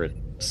my favorite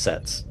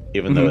sets,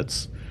 even though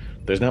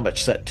there's not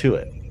much set to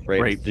it.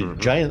 Right? It's a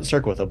giant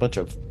circle with a bunch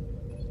of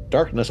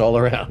darkness all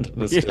around.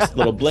 It's just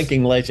little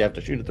blinking lights you have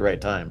to shoot at the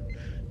right time.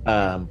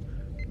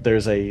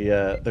 There's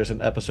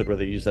an episode where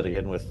they use that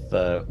again with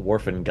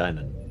Worf and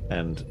Guinan,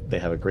 and they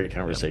have a great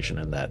conversation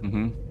in that.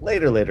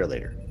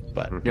 Later.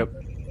 But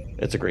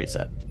it's a great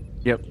set.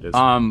 Yep.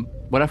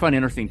 What I find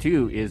interesting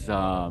too is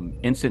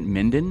Ensign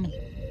Minden.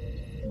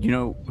 You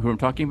know who I'm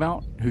talking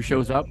about? Who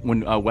shows up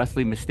when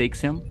Wesley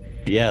mistakes him?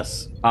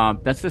 Yes.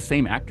 That's the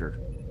same actor.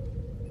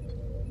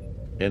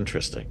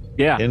 Interesting.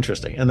 Yeah.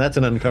 Interesting. And that's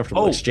an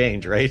uncomfortable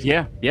exchange, right?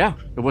 Yeah.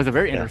 It was a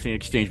very interesting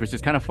exchange, which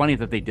is kind of funny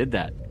that they did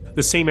that.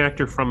 The same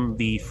actor from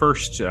the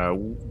first,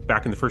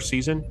 back in the first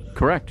season?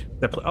 Correct.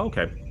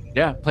 Okay.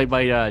 Yeah, played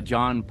by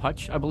John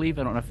Putch, I believe.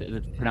 I don't know if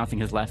it's pronouncing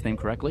his last name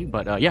correctly,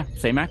 but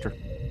same actor.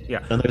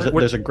 Yeah. And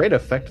there's a great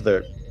effect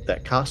there,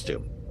 that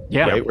costume.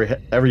 Yeah. Right?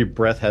 Where every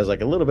breath has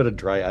like a little bit of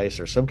dry ice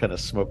or some kind of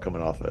smoke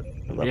coming off it.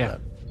 I love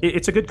that.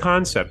 It's a good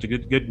concept, a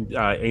good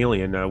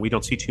alien. We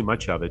don't see too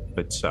much of it,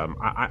 but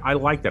I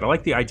like that. I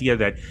like the idea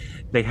that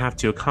they have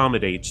to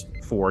accommodate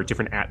for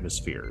different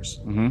atmospheres.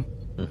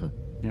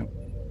 Yep.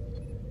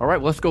 All right,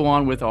 well, let's go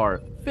on with our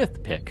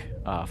 5th pick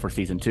for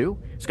season 2.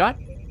 Scott?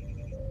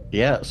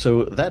 Yeah,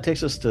 so that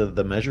takes us to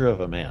The Measure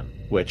of a Man,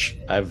 which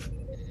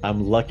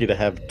I'm lucky to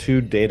have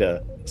 2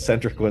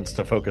 data-centric ones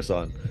to focus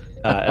on.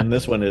 And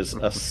this one is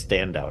a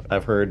standout.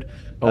 I've heard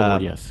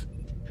yes.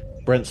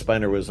 Brent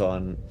Spiner was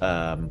on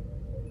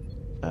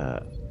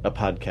a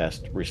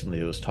podcast recently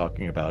that was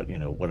talking about,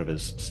 one of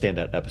his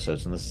standout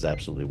episodes, and this is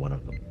absolutely one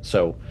of them.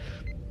 So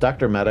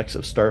Dr. Maddox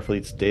of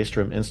Starfleet's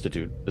Daystrom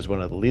Institute is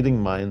one of the leading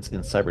minds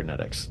in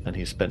cybernetics, and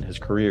he spent his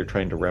career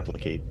trying to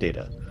replicate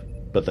Data.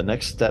 But the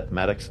next step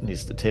Maddox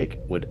needs to take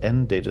would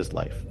end Data's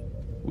life.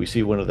 We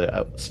see one of the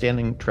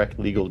outstanding Trek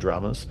legal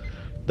dramas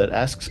that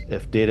asks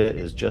if Data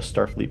is just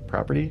Starfleet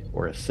property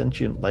or a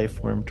sentient life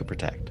form to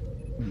protect.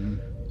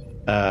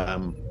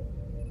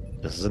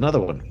 This is another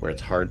one where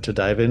it's hard to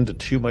dive into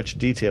too much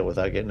detail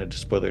without getting into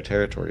spoiler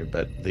territory,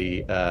 but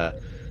the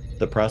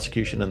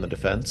prosecution and the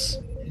defense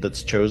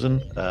that's chosen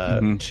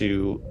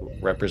to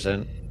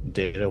represent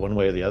Data one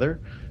way or the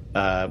other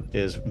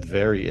is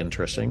very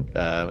interesting.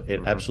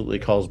 It absolutely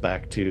calls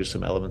back to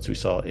some elements we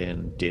saw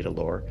in Data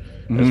lore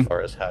as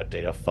far as how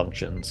Data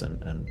functions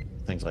and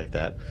things like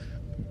that.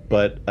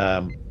 But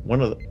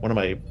one of the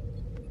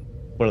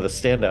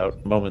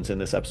standout moments in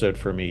this episode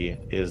for me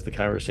is the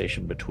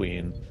conversation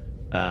between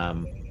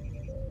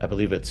I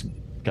believe it's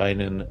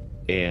Guinan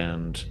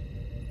and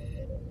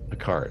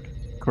Picard.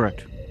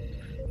 Correct.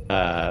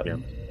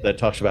 That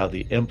talks about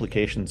the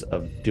implications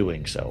of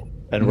doing so.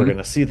 And we're going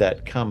to see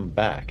that come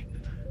back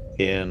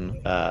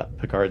in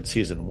Picard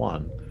season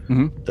 1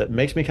 Mm-hmm. that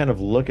makes me kind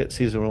of look at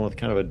season 1 with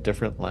kind of a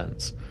different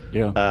lens.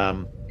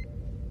 Yeah.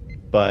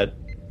 But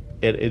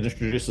it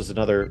introduces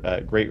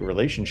another great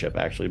relationship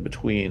actually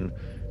between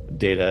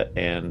Data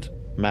and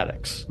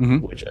Maddox,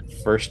 which at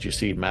first you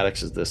see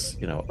Maddox as this,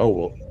 oh,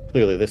 well,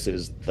 clearly this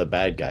is the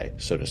bad guy,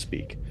 so to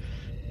speak.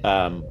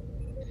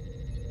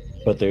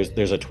 But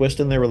there's a twist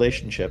in their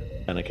relationship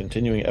and a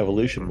continuing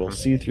evolution we'll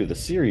see through the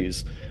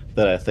series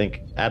that I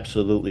think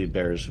absolutely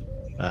bears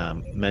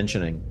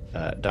mentioning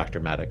Dr.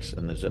 Maddox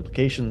and those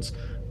implications,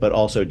 but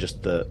also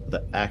just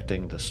the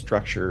acting, the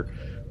structure,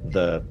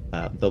 the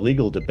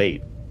legal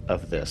debate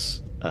of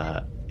this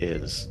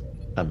is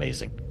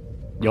amazing.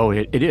 Oh,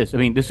 it is. I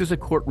mean, this is a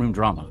courtroom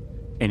drama,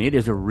 and it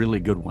is a really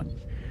good one.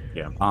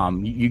 Yeah.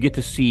 You get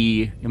to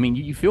see, I mean,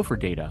 you feel for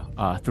Data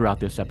throughout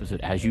this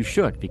episode, as you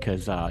should,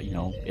 because,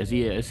 is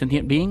he a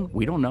sentient being?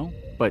 We don't know,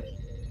 but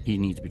he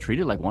needs to be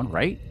treated like one,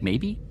 right?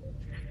 Maybe.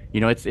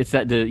 It's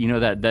that,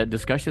 that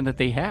discussion that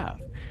they have.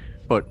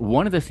 But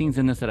one of the scenes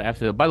in this that I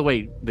absolutely, by the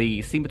way,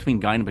 the scene between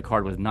Guy and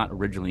Picard was not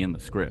originally in the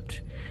script.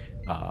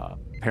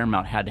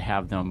 Paramount had to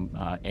have them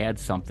add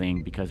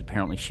something because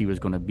apparently she was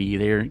going to be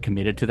there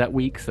committed to that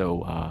week,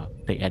 so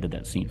they added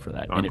that scene for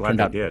that. I'm glad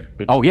they did.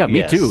 Oh yeah, me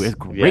Yes. too. It's a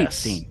great Yes.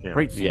 scene. Yeah.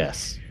 Great scene.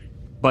 Yes.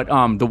 But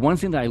the one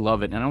thing that I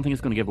love it, and I don't think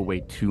it's going to give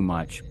away too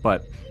much,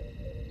 but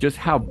just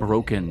how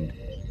broken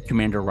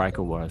Commander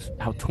Riker was,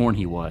 how torn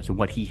he was, and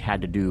what he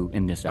had to do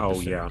in this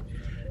episode. Oh yeah.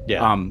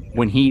 Yeah.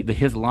 When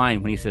his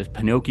line when he says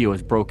Pinocchio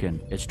is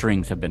broken, its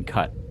strings have been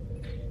cut,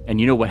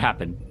 and you know what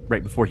happened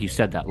right before he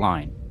said that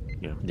line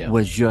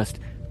was just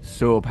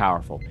so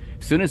powerful.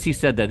 As soon as he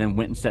said that and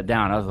went and sat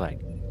down, I was like,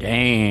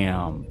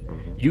 damn,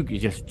 you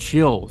get just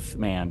chills,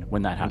 man,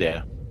 when that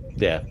happened.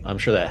 Yeah. I'm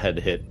sure that had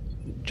to hit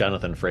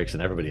Jonathan Frakes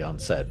and everybody on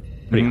set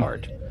pretty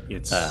hard.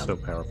 It's so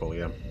powerful.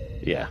 Yeah.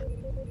 Yeah.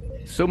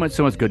 So much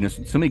goodness,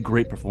 so many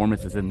great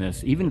performances in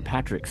this. Even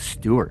Patrick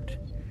Stewart,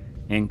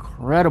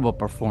 incredible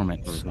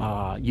performance.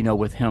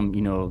 With him,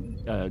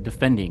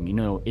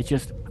 defending. It's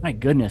just, my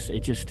goodness, it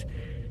just.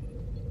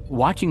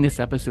 Watching this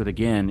episode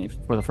again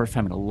for the first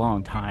time in a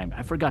long time,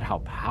 I forgot how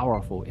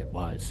powerful it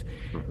was.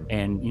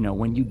 And,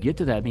 when you get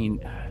to that, I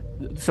mean,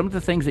 some of the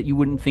things that you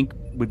wouldn't think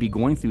would be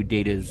going through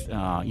Data's,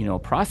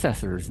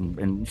 processors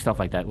and stuff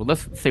like that. Well,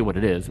 let's say what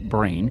it is,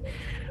 brain.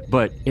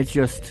 But it's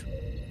just,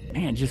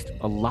 man, just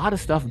a lot of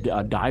stuff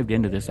dived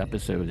into this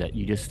episode that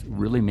you just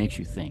really makes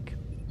you think.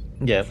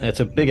 Yeah, it's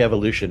a big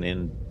evolution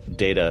in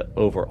Data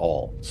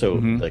overall.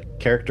 So the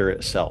character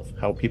itself,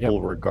 how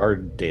people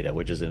regard Data,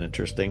 which is an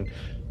interesting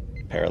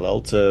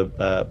parallel to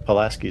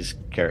Pulaski's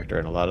character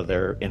and a lot of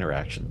their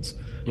interactions.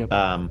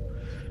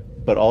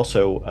 But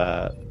also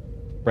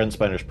Brent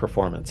Spiner's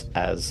performance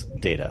as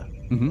Data.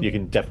 You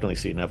can definitely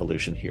see an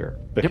evolution here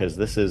because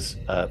this is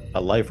a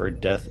life or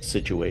death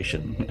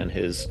situation, and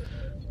his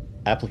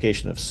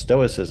application of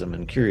stoicism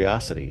and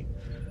curiosity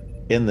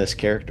in this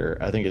character,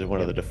 I think, is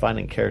one of the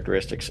defining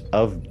characteristics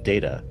of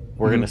Data.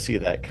 We're going to see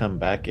that come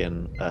back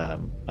in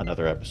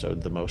another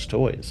episode, The Most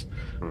Toys,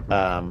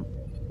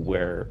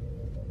 where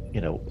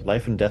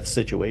life and death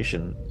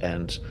situation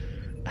and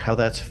how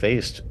that's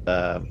faced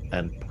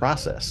and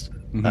processed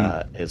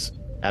is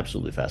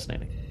absolutely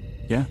fascinating.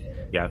 Yeah.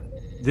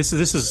 This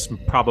is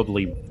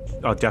probably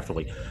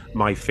definitely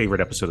my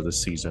favorite episode of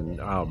this season.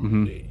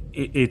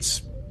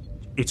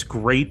 It's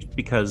great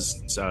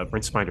because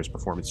Brent Spiner's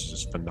performance is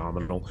just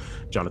phenomenal.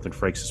 Jonathan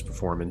Frakes'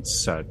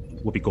 performance,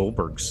 Whoopi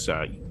Goldberg's,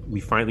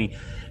 we finally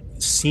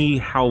see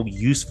how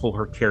useful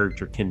her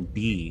character can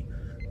be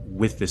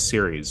with this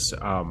series.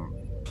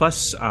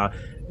 Plus,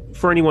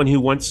 for anyone who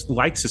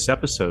likes this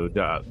episode,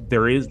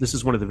 this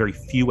is one of the very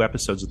few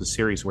episodes of the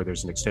series where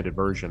there's an extended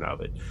version of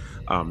it.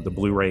 The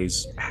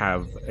Blu-rays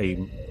have a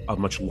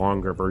much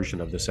longer version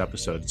of this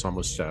episode. It's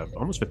almost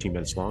 15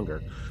 minutes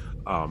longer,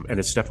 and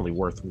it's definitely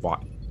worth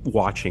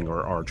watching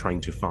or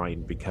trying to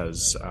find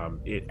because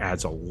it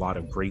adds a lot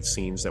of great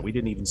scenes that we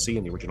didn't even see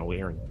in the original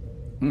airing.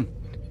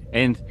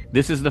 And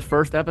this is the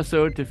first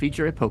episode to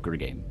feature a poker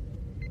game,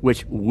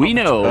 which we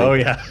know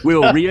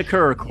will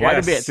reoccur quite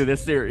a bit through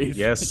this series.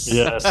 Yes,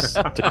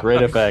 to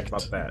great effect.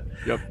 About that.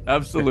 Yep,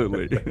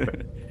 absolutely.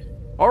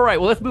 All right,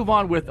 well, let's move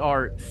on with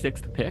our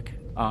sixth pick,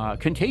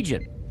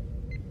 Contagion.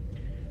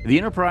 The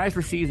Enterprise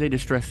receives a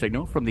distress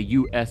signal from the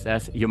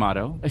USS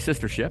Yamato, a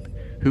sister ship,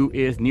 who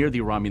is near the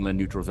Romulan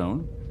neutral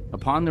zone.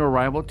 Upon their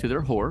arrival, to their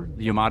horror,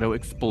 the Yamato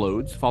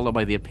explodes, followed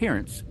by the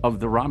appearance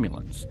of the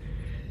Romulans.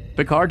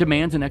 Picard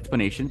demands an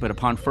explanation, but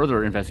upon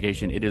further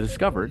investigation, it is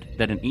discovered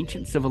that an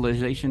ancient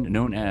civilization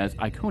known as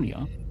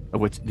Iconia, of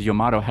which the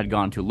Yamato had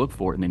gone to look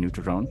for in the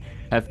neutral zone,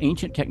 have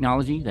ancient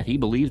technology that he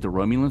believes the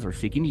Romulans are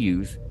seeking to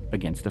use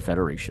against the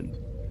Federation.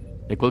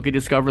 They quickly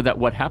discover that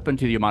what happened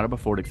to the Yamato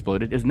before it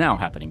exploded is now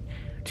happening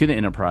to the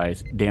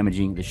Enterprise,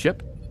 damaging the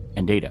ship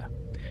and Data.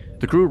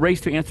 The crew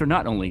race to answer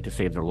not only to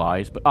save their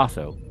lives, but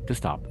also to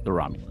stop the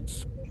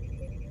Romulans.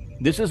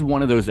 This is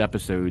one of those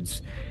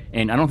episodes,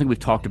 and I don't think we've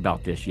talked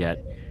about this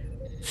yet.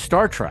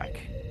 Star Trek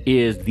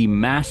is the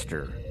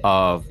master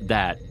of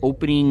that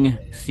opening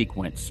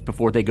sequence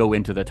before they go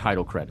into the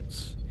title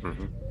credits.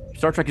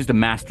 Star Trek is the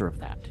master of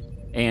that.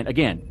 And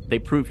again, they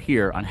prove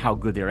here on how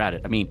good they're at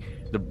it. I mean,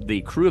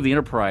 the crew of the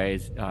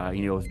Enterprise,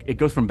 it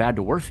goes from bad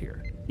to worse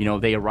here.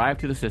 They arrive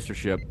to the sister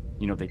ship,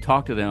 they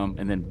talk to them,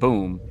 and then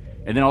boom,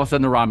 and then all of a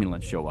sudden the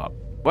Romulans show up.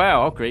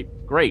 Wow, okay,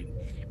 great.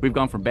 We've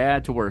gone from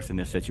bad to worse in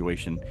this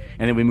situation,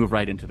 and then we move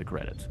right into the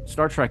credits.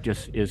 Star Trek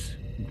just is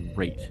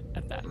great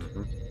at that.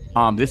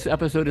 This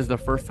episode is the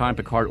first time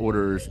Picard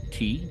orders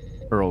tea,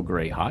 Earl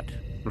Grey hot,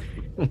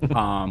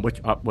 which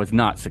was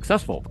not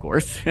successful, of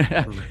course,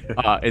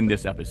 in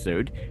this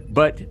episode.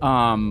 But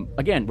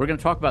again, we're going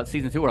to talk about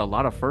season 2, where a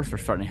lot of firsts are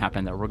starting to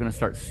happen that we're going to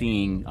start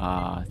seeing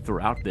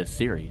throughout this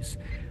series.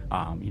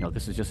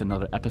 This is just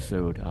another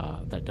episode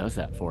that does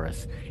that for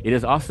us. It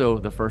is also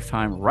the first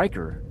time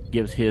Riker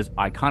gives his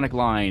iconic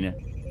line,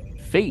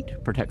 "Fate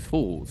protects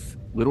fools,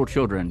 little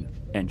children,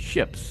 and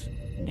ships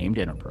named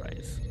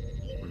Enterprise."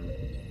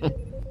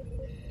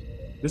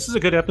 This is a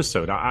good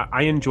episode.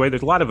 I enjoy.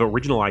 There's a lot of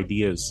original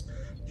ideas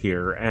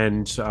here,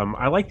 and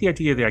I like the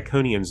idea of the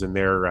Iconians and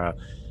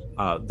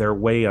their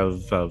way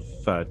of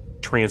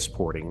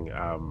transporting.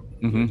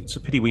 It's a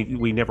pity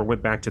we never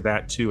went back to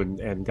that too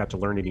and got to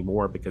learn any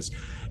more, because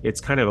it's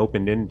kind of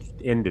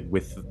open-ended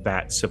with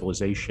that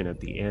civilization at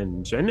the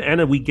end,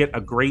 and we get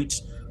a great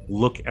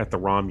look at the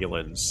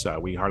Romulans.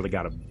 We hardly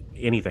got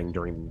anything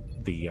during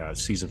the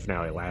season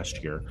finale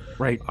last year.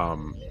 Right.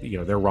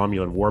 Their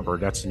Romulan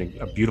warbird, that's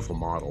a beautiful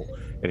model,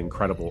 an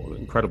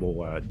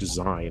incredible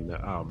design.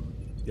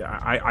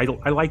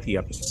 I like the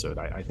episode.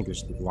 I think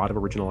there's a lot of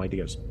original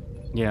ideas.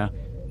 Yeah.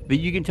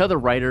 You can tell the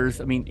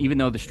writers, I mean, even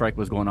though the strike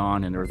was going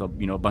on and there was a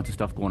bunch of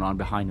stuff going on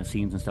behind the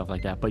scenes and stuff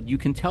like that, but you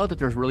can tell that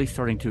they're really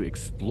starting to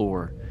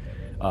explore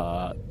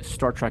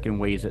Star Trek in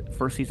ways that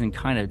first season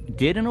kind of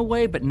did in a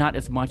way, but not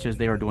as much as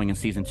they are doing in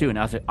season 2. And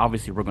as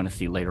obviously we're going to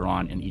see later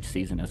on in each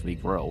season as we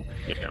grow.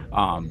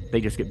 Yeah. They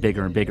just get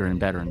bigger and bigger and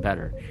better and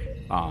better.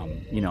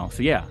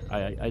 So yeah,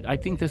 I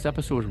think this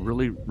episode was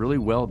really, really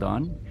well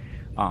done.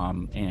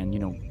 And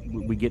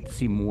we get to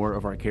see more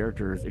of our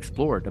characters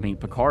explored. I mean,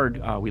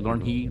 Picard, we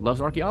learned he loves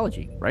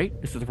archaeology, right?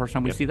 This is the first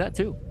time we see that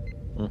too.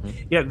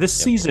 Yeah, this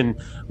season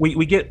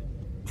we get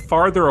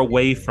farther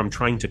away from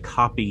trying to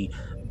copy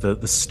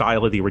the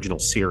style of the original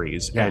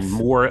series, and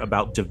more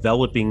about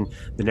developing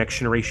the Next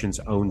Generation's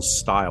own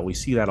style. We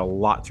see that a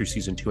lot through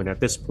season 2, and at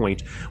this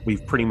point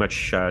we've pretty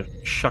much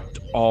shucked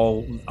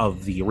all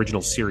of the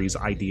original series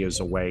ideas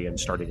away and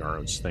starting our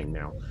own thing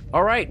now.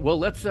 All right, well,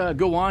 let's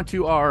go on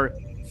to our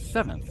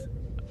 7th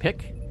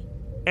pick.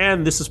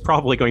 And this is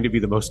probably going to be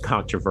the most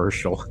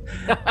controversial.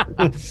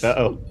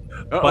 Uh-oh.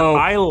 But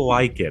I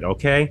like it,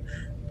 okay?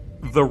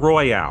 The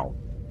Royale,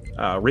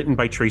 written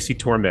by Tracy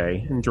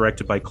Torme and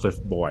directed by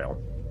Cliff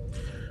Boyle.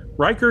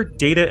 Riker,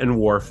 Data, and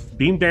Worf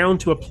beam down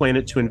to a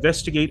planet to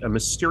investigate a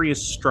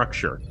mysterious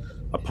structure.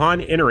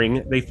 Upon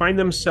entering, they find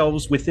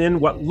themselves within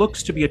what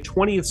looks to be a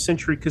 20th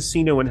century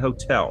casino and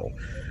hotel.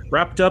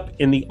 Wrapped up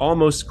in the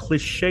almost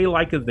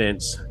cliche-like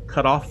events,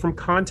 cut off from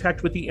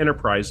contact with the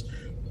Enterprise,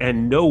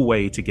 and no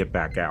way to get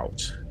back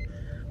out.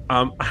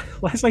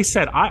 As I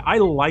said, I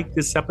like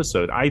this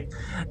episode.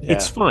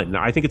 It's fun.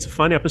 I think it's a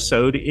fun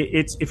episode.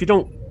 It's if you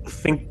don't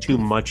think too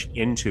much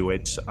into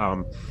it.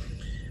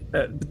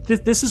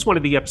 This is one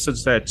of the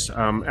episodes that,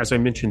 as I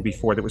mentioned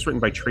before, that was written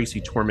by Tracy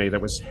Torme, that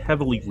was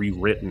heavily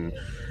rewritten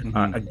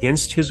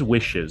against his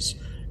wishes.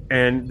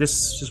 And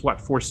this is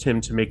what forced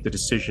him to make the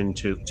decision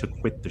to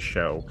quit the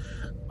show,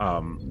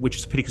 which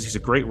is a pity because he's a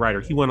great writer.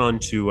 He went on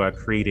to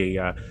create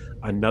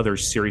another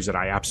series that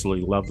I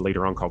absolutely loved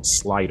later on called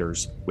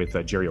Sliders with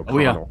Jerry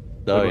O'Connell.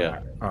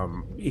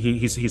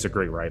 He's a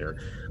great writer.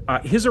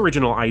 His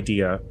original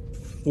idea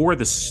for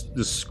the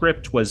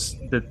script was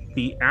that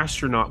the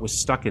astronaut was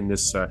stuck in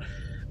this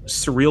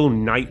surreal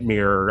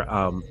nightmare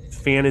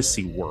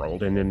fantasy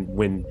world, and then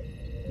when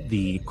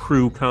the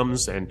crew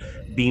comes and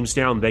beams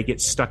down, they get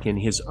stuck in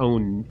his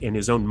own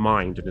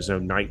mind and his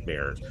own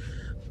nightmares.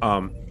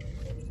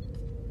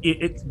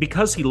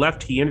 Because he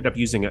left, he ended up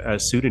using a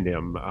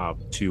pseudonym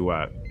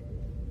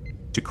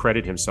to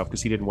credit himself,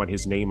 because he didn't want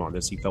his name on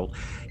this. He felt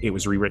it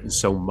was rewritten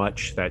so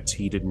much that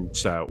he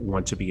didn't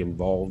want to be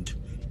involved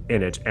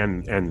in it,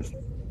 and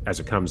as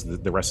it comes,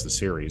 the rest of the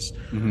series.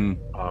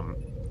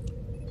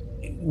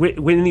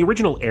 When the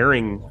original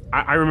airing,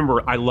 I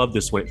remember I loved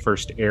this when it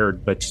first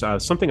aired, but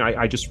something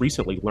I just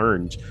recently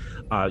learned,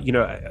 all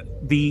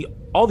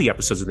the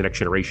episodes of The Next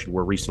Generation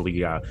were recently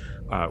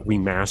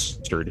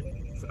remastered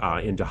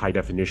into high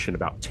definition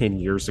about 10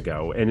 years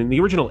ago. And in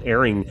the original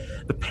airing,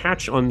 the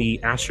patch on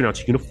the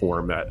astronaut's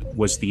uniform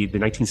was the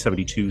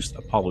 1972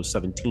 Apollo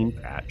 17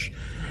 patch.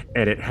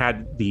 And it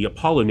had the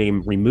Apollo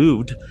name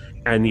removed,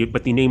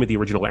 but the name of the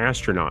original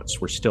astronauts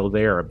were still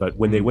there. But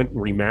when they went and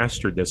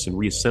remastered this and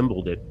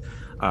reassembled it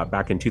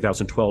back in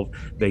 2012,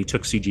 they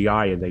took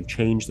CGI and they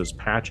changed those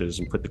patches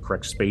and put the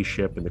correct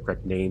spaceship and the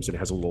correct names. And it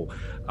has a little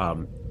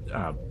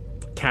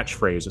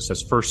catchphrase that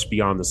says "First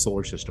beyond the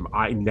solar system."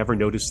 I never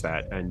noticed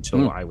that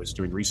until I was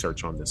doing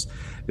research on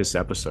this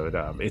episode.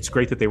 It's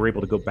great that they were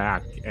able to go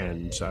back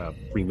and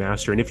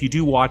remaster. And if you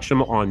do watch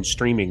them on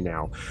streaming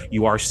now,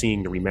 you are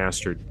seeing the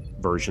remastered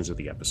versions of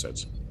the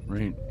episodes.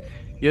 Right.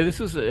 Yeah, this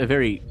was a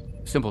very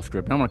simple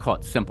script. I don't want to call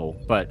it simple,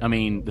 but I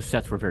mean, the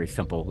sets were very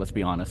simple, let's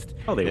be honest.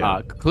 Oh, they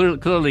are.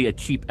 Clearly a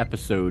cheap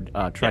episode,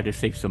 tried to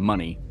save some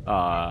money,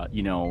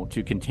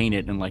 to contain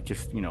it in like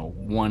just,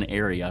 one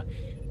area.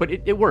 But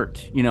it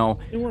worked, It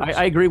works.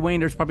 I agree, Wayne,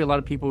 there's probably a lot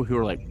of people who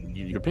are like,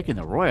 you're picking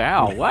the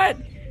Royale, what?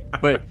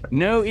 But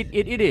no, it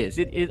is.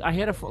 I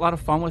had a lot of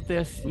fun with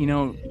this.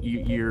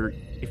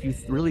 If you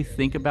really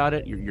think about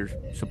it, you're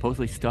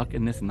supposedly stuck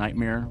in this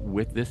nightmare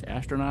with this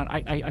astronaut.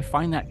 I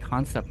find that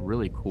concept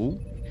really cool.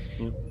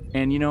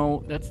 And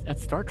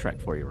that's Star Trek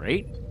for you,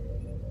 right?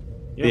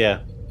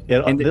 Yeah.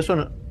 And this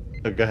one,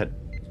 go ahead.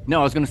 No,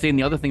 I was going to say, and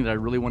the other thing that I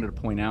really wanted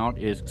to point out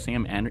is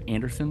Sam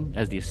Anderson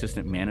as the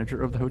assistant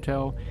manager of the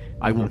hotel.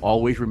 I will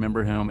always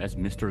remember him as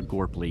Mr.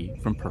 Gorpley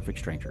from Perfect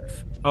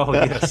Strangers. Oh,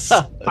 yes.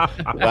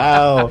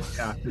 Wow.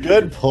 Yeah.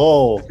 Good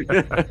pull.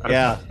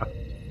 Yeah.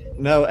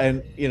 No,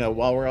 and,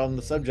 while we're on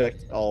the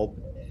subject, I'll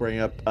bring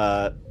up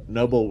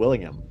Noble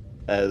Willingham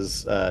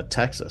as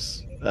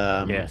Texas.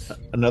 Yes.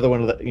 Another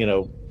one of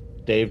the,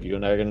 Dave, you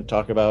and I are going to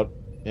talk about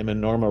him and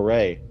Norma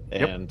Ray.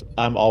 And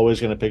I'm always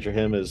going to picture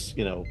him as,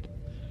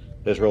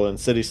 his role in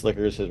City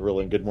Slickers, his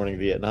role in Good Morning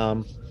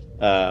Vietnam.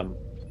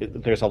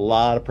 There's a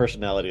lot of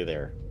personality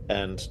there,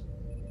 and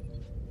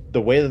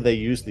the way that they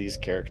use these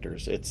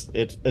characters,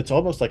 it's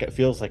almost like it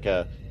feels like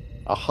a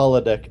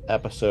holodeck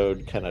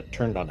episode kind of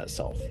turned on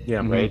itself.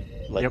 Yeah, right.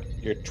 Like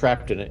you're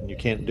trapped in it and you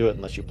can't do it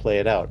unless you play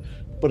it out.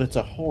 But it's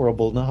a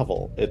horrible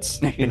novel. It's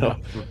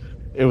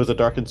it was a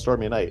dark and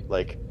stormy night,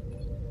 like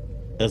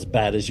as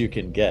bad as you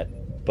can get.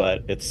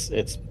 But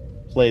it's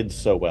played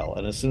so well,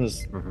 and as soon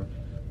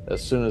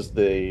as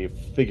they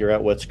figure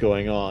out what's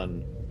going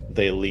on,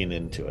 they lean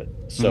into it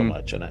so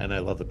much, and I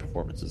love the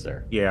performances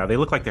there. Yeah, they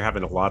look like they're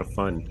having a lot of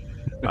fun.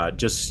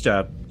 Just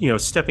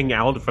stepping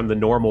out from the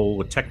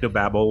normal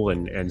technobabble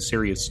and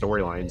serious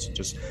storylines, and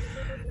just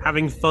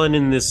having fun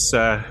in this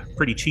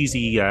pretty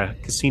cheesy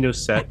casino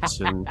set.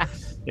 And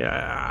yeah,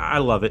 I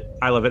love it.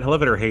 Love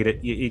it or hate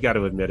it. You got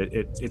to admit it.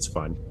 It's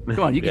fun.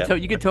 Come on, you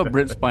can tell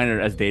Brent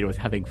Spiner as Data was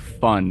having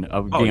fun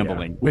of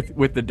gambling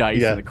with the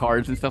dice and the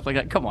cards and stuff like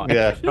that. Come on.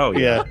 Yeah. Oh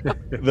yeah.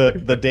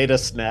 The Data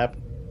snap.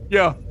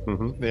 Yeah.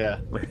 Yeah.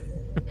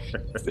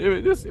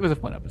 It was a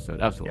fun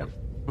episode. Absolutely. Yeah.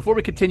 Before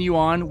we continue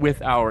on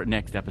with our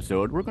next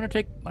episode, we're going to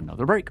take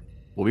another break.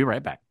 We'll be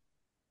right back.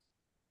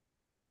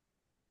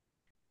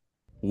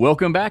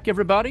 Welcome back,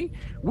 everybody.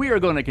 We are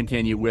going to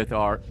continue with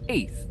our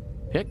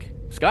 8th pick.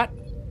 Scott?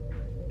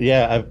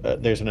 Yeah,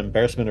 there's an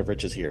embarrassment of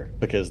riches here,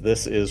 because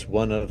this is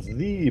one of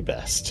the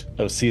best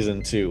of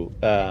season 2.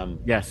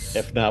 Yes.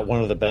 If not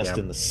one of the best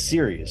in the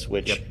series,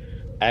 which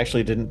I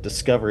actually didn't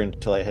discover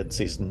until I had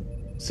seen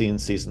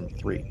season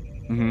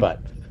 3.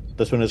 But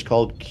this one is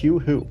called Q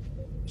Who.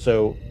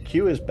 So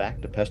Q is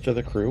back to pester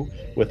the crew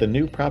with a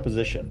new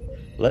proposition.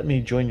 Let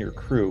me join your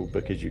crew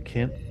because you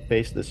can't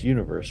face this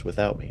universe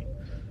without me.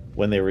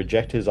 When they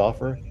reject his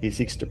offer, he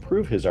seeks to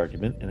prove his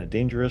argument in a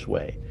dangerous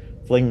way,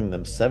 flinging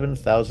them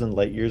 7,000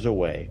 light years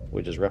away,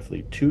 which is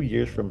roughly 2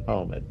 years from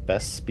home at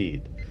best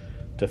speed,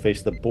 to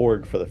face the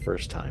Borg for the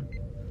first time.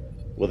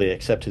 Will they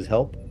accept his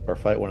help or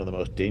fight one of the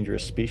most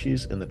dangerous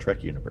species in the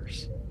Trek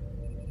universe?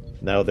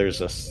 Now, there's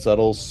a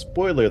subtle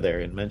spoiler there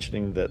in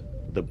mentioning that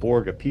the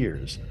Borg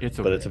appears,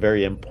 but it's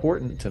very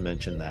important to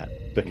mention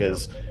that,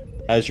 because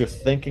as you're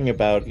thinking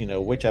about,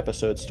 which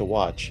episodes to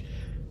watch,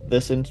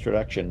 this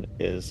introduction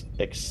is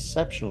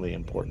exceptionally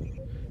important.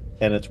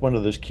 And it's one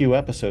of those Q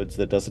episodes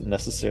that doesn't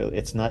necessarily,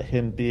 it's not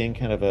him being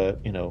kind of a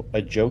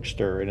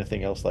jokester or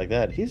anything else like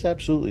that. He's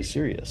absolutely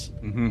serious.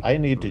 I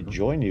need to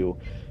join you.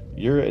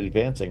 You're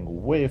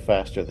advancing way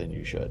faster than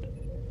you should.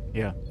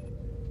 Yeah.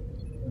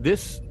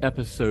 This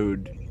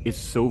episode is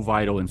so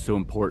vital and so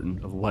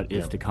important of what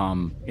is to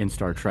come in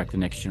Star Trek: The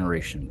Next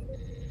Generation.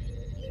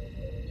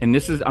 And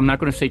this is, I'm not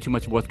going to say too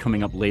much of what's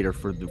coming up later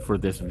for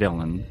this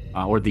villain,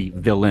 or the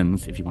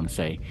villains, if you want to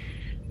say.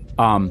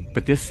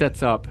 But this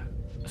sets up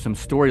some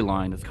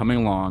storyline that's coming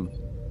along,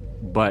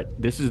 but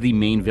this is the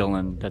main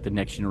villain that the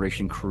Next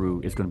Generation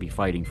crew is going to be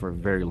fighting for a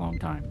very long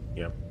time.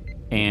 Yeah.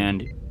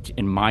 And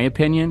in my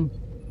opinion,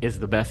 is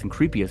the best and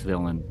creepiest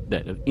villain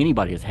that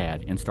anybody has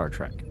had in Star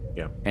Trek.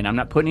 Yeah. And I'm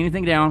not putting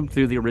anything down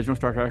through the original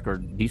Star Trek or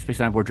Deep Space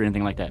Nine Voyager or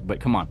anything like that, but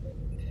come on.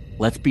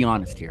 Let's be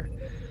honest here.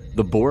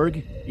 The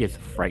Borg is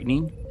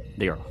frightening.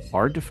 They are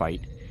hard to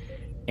fight.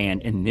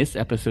 And in this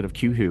episode of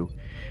Q Who,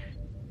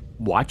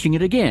 watching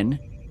it again,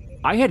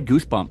 I had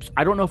goosebumps.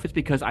 I don't know if it's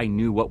because I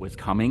knew what was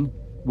coming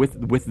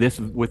with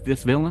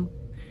this villain,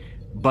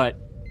 but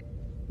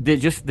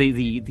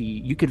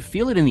you could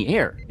feel it in the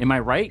air. Am I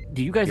right?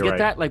 Do you guys get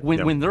that? Like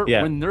when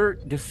they're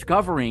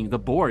discovering the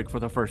Borg for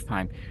the first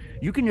time,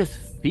 you can just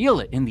feel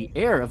it in the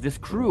air of this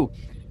crew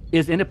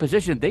is in a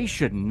position they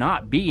should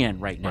not be in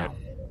right now.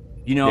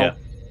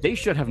 They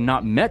should have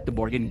not met the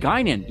Borg, and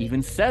Guinan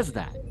even says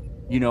that.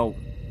 You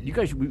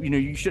guys,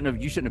 you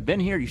shouldn't have been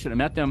here. You shouldn't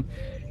have met them.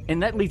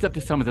 And that leads up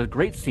to some of the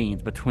great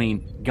scenes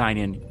between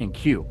Guinan and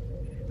Q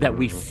that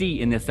we see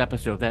in this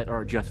episode that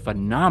are just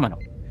phenomenal.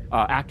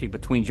 Acting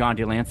between John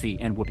de Lancie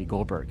and Whoopi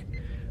Goldberg.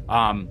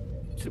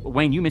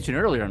 Wayne, you mentioned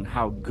earlier on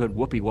how good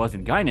Whoopi was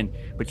in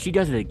Guinan, but she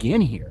does it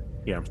again here.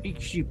 Yeah,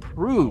 she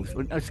proves.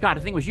 Scott, I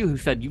think it was you who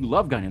said you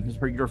love Guinan. This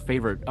is your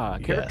favorite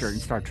character in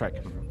Star Trek.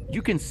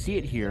 You can see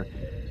it here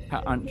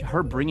on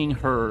her bringing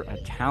her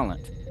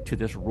talent to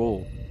this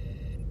role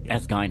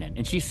as Guinan,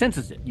 and she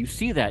senses it. You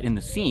see that in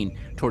the scene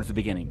towards the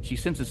beginning. She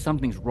senses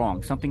something's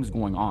wrong, something's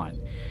going on,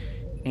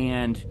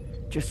 and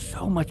just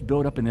so much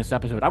build up in this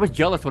episode. I was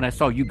jealous when I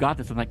saw you got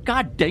this. I'm like,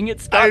 God dang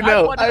it, Scott!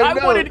 I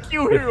wanted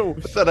Q here.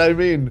 That's what I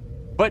mean.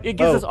 But it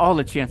gives us all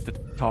a chance to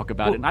talk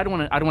about it, and I don't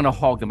want to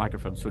hog the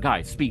microphone. So,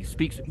 guys, speak.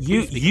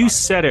 You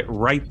said it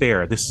right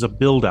there. This is a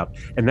build-up,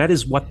 and that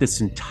is what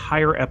this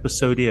entire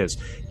episode is.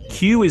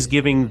 Q is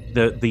giving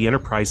the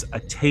Enterprise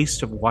a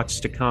taste of what's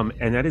to come,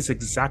 and that is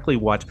exactly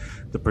what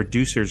the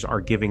producers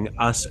are giving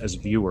us as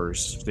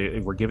viewers.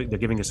 They're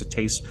giving us a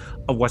taste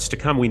of what's to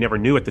come. We never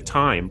knew at the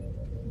time,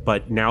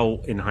 but now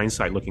in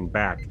hindsight, looking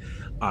back,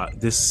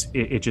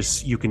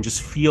 you can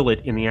just feel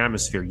it in the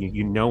atmosphere.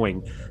 You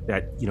knowing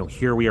that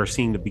here we are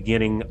seeing the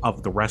beginning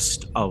of the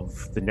rest of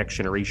the Next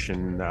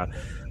Generation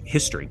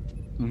history.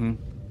 Mm-hmm.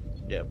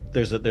 Yeah,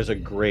 there's a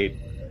great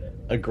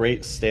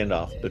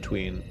standoff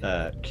between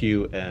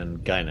Q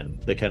and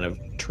Guinan. They kind of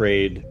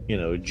trade,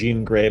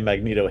 Jean Grey,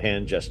 Magneto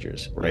hand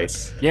gestures, right?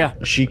 Yes. Yeah.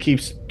 She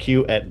keeps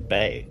Q at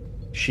bay.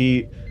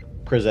 She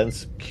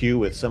presents Q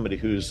with somebody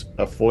who's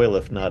a foil,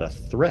 if not a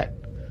threat,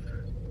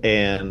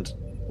 and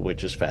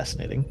which is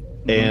fascinating.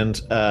 Mm-hmm. And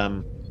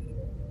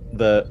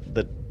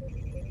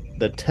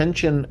the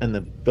tension and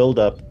the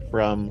buildup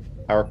from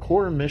our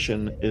core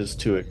mission is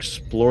to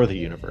explore the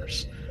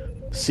universe,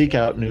 seek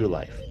out new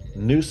life,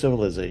 new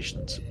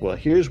civilizations. Well,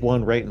 here's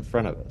one right in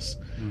front of us.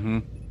 Mm-hmm.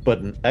 But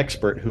an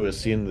expert who has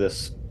seen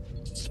this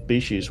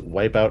species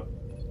wipe out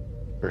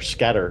or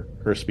scatter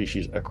her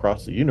species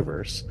across the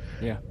universe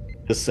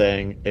is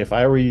saying, if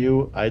I were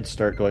you, I'd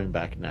start going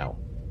back now.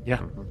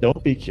 Yeah.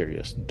 Don't be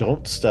curious.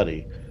 Don't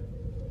study.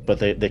 But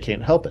they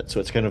can't help it. So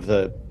it's kind of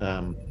the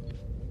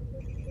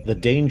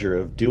danger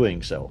of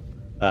doing so,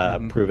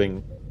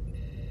 proving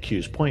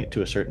Q's point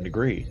to a certain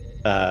degree.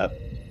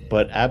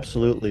 But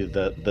absolutely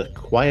the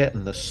quiet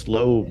and the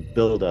slow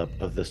buildup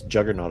of this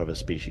juggernaut of a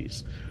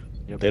species.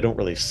 Yep. They don't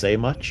really say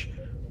much.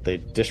 They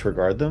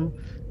disregard them,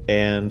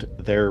 and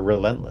they're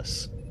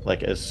relentless.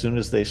 Like, as soon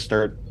as they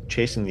start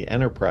chasing the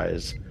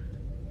Enterprise,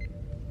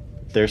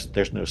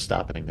 there's no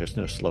stopping. There's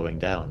no slowing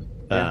down.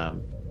 Yeah.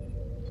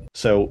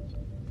 So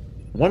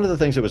one of the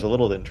things that was a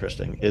little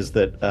interesting is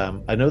that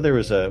I know there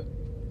was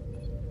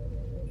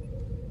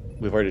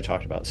we've already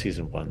talked about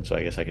season 1, so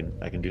I guess I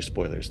can do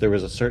spoilers. There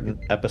was a certain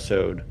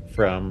episode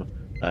from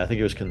I think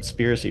it was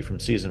Conspiracy from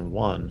season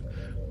 1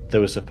 that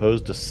was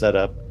supposed to set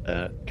up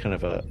kind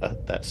of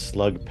that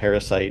slug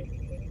parasite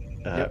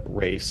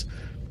race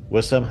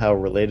was somehow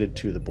related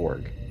to the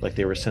Borg. Like,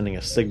 they were sending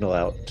a signal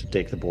out to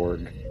get the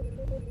Borg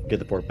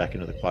back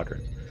into the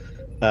quadrant.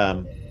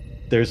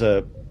 There's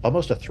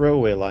almost a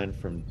throwaway line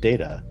from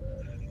Data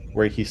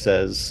where he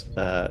says,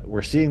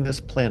 we're seeing this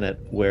planet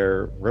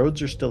where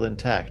roads are still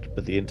intact,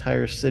 but the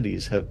entire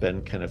cities have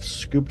been kind of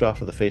scooped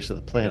off of the face of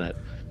the planet,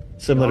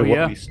 similar to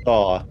what we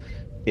saw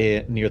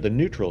near the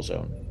neutral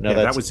zone. Now,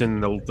 that was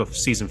in the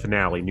season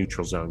finale,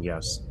 Neutral Zone,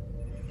 yes.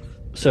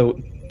 So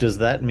does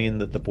that mean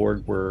that the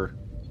Borg were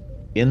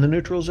in the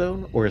neutral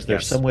zone, or is there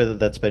some way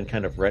that's been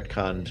kind of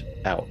retconned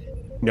out?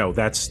 No,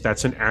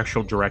 that's an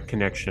actual direct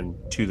connection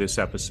to this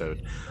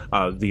episode.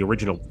 The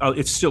original,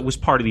 it still was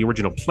part of the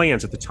original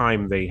plans at the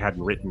time. They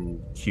hadn't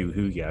written Q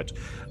Who yet,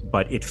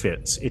 but it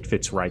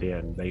fits right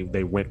in.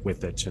 They went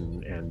with it,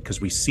 and because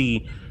we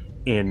see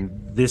in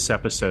this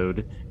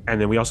episode, and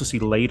then we also see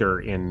later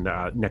in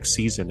next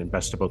season in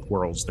Best of Both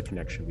Worlds the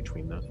connection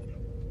between them.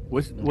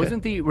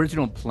 Wasn't the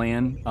original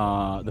plan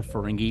the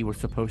Ferengi were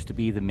supposed to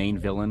be the main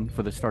villain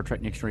for the Star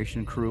Trek Next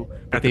Generation crew?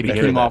 But they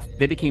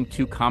became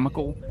too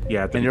comical.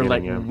 Yeah, and they're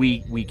like,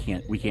 we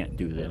can't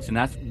do this, and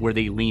that's where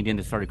they leaned in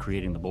and started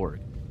creating the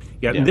Borg.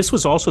 Yeah, and this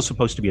was also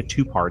supposed to be a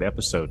 2-part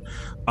episode.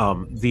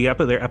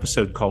 Their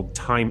episode called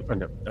Time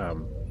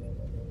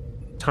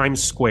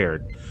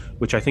Squared,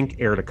 which I think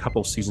aired a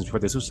couple seasons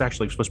before this. This was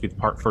actually supposed to be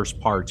the first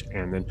part,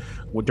 and then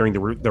during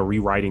the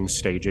rewriting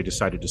stage, they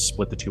decided to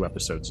split the 2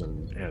 episodes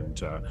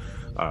and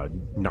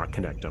not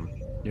connect them.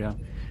 Yeah,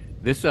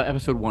 this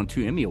episode won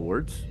 2 Emmy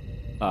Awards,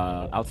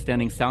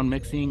 Outstanding Sound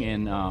Mixing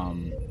and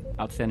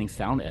Outstanding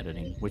Sound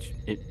Editing, which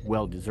it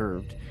well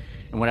deserved.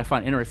 And what I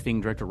find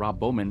interesting, director Rob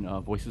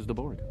Bowman voices the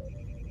Borg.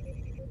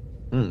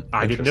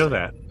 I didn't know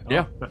that.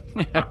 Yeah.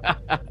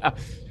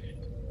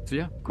 So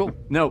yeah, cool.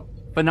 No.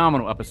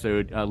 Phenomenal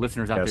episode,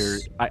 listeners out there.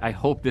 I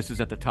hope this is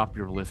at the top of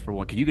your list for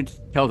one, because you can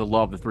tell the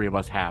love the three of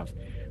us have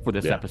for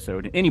this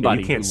episode.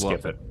 Anybody you can't who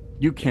loves skip it.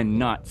 You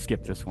cannot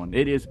skip this one.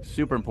 It is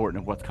super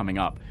important of what's coming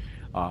up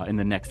in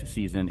the next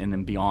season and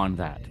then beyond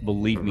that.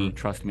 Believe me,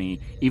 trust me.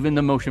 Even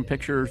the motion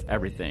pictures,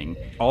 everything,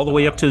 all the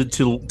way up to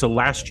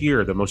last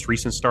year, the most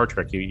recent Star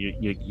Trek.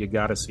 You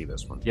got to see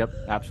this one. Yep,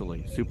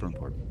 absolutely, super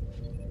important.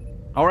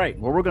 All right,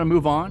 well, we're going to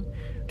move on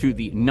to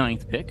the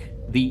 9th pick,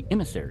 The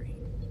Emissary.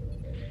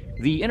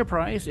 The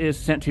Enterprise is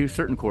sent to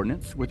certain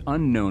coordinates with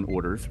unknown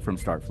orders from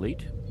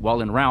Starfleet.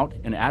 While en route,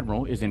 an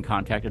admiral is in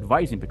contact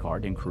advising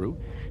Picard and crew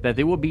that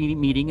they will be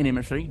meeting an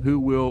emissary who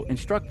will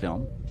instruct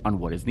them on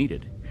what is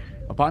needed.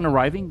 Upon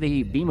arriving,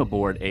 they beam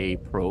aboard a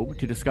probe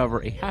to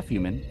discover a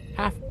half-human,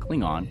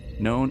 half-Klingon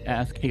known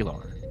as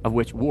Kalar, of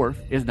which Worf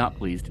is not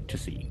pleased to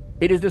see.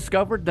 It is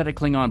discovered that a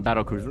Klingon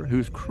battlecruiser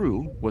whose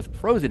crew was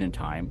frozen in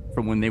time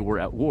from when they were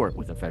at war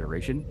with the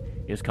Federation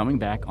is coming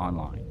back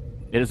online.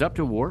 It is up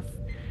to Worf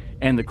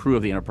and the crew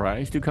of the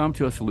Enterprise to come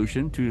to a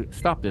solution to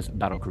stop this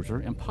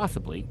battlecruiser and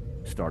possibly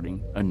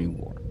starting a new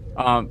war.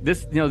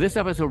 This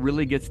episode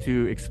really gets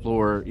to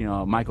explore,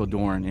 Michael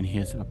Dorn and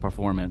his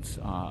performance,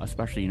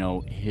 especially,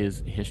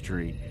 his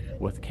history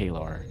with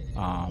Kalar.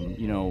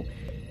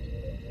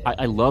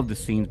 I love the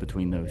scenes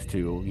between those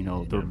two,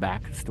 their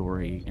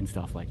backstory and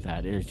stuff like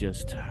that. It is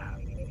just,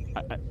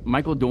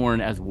 Michael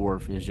Dorn as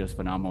Worf is just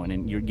phenomenal,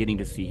 and you're getting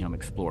to see him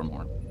explore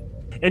more.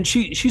 And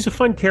she's a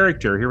fun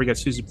character. Here we got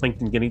Susie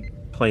Plankton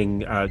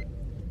playing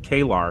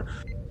Kalar.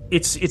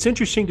 It's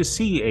interesting to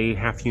see a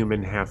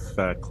half-human,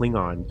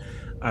 half-Klingon,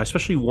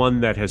 especially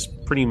one that has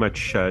pretty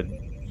much,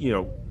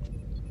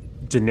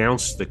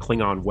 denounced the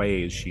Klingon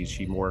ways.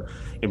 She more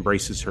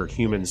embraces her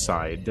human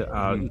side,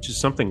 which is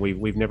something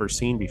we've never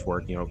seen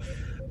before.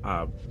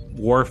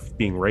 Worf,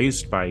 being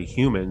raised by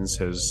humans,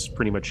 has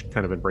pretty much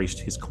kind of embraced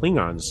his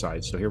Klingon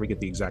side. So here we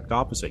get the exact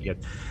opposite. Yet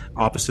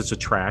opposites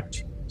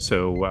attract.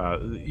 So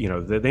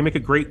they make a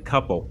great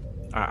couple.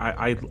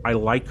 I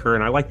like her,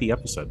 and I like the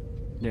episode.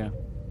 Yeah.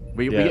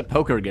 We get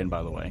Poker again,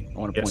 by the way. I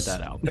want to point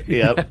that out.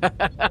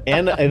 Yep.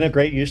 And a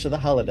great use of the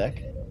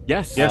holodeck.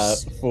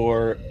 Yes.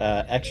 For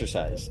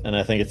exercise, and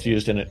I think it's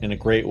used in a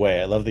great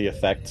way. I love the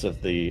effects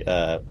of the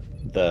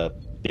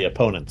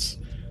opponents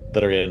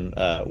that are in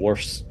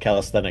Worf's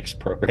calisthenics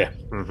program,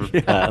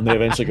 and they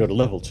eventually go to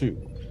level 2.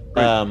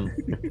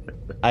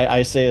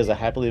 I say, as a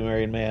happily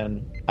married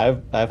man,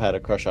 I've had a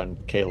crush on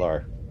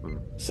Kalar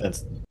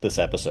since this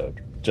episode.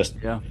 Just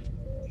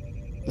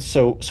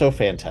so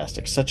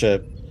fantastic. Such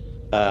a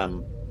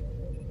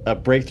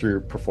breakthrough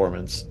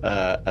performance.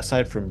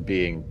 Aside from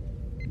being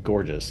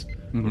gorgeous,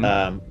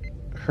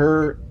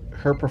 her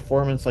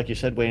performance, like you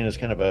said, Wayne, is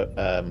kind of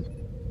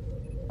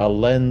a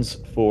lens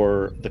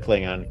for the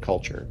Klingon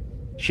culture.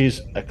 She's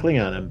a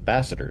Klingon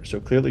ambassador, so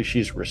clearly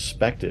she's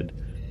respected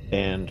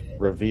and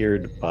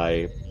revered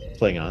by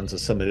Klingons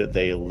as somebody that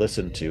they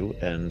listen to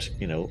and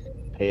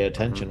pay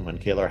attention when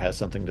Kalar has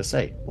something to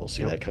say. We'll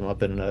see that come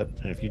up in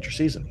a future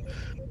season.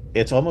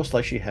 It's almost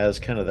like she has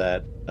kind of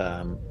that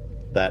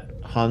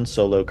Han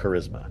Solo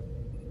charisma.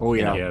 Oh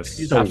yeah, yes,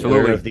 she's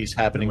aware of these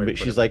happening, but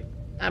she's like,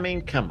 I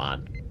mean, come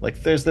on.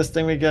 Like, there's this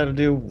thing we got to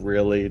do.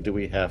 Really, do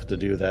we have to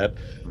do that?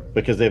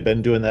 Because they've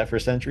been doing that for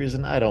centuries,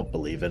 and I don't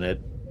believe in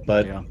it.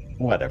 But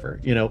whatever,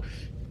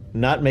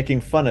 not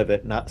making fun of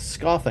it, not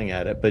scoffing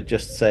at it, but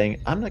just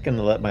saying, I'm not going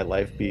to let my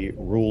life be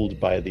ruled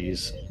by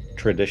these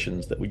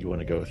traditions that you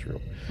want to go through.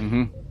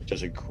 Which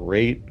is a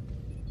great,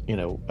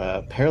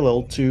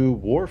 parallel to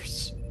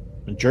Worf's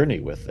journey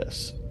with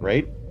this,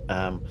 right?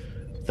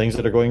 Things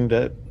that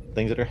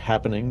are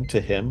happening to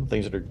him,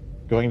 things that are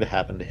going to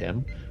happen to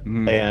him,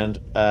 and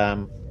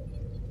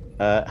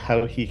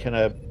how he kind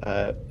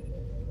of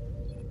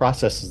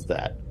processes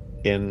that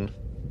in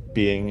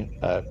being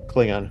a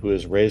Klingon who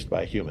is raised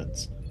by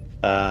humans.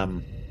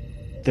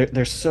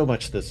 There's so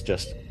much that's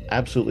just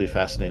absolutely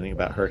fascinating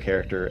about her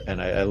character,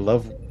 and I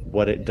love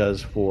what it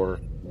does for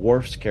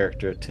Worf's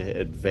character to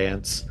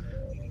advance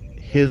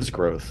his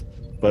growth,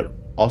 but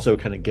also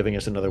kind of giving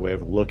us another way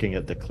of looking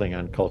at the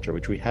Klingon culture,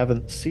 which we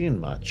haven't seen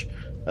much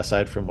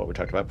aside from what we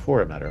talked about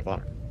before, A Matter of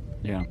Honor.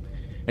 Yeah.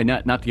 And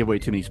not to give away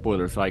too many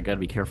spoilers, so I got to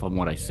be careful on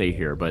what I say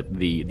here, but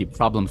the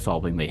problem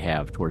solving they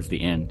have towards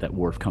the end that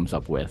Worf comes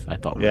up with, I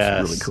thought was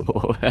really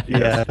cool.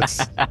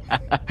 Yes.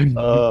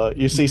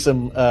 You see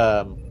some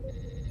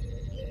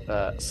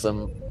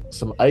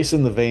ice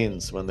in the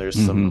veins when there's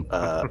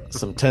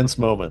some tense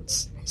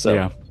moments. So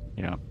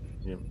yeah.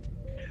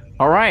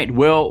 All right.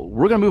 Well,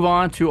 we're going to move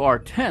on to our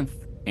 10th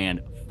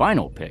and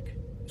final pick.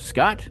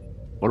 Scott,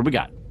 what do we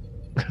got?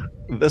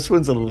 This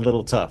one's a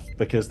little tough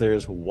because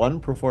there's one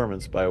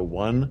performance by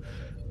one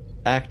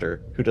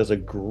actor who does a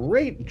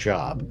great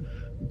job,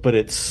 but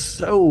it's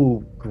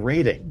so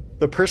grating.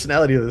 The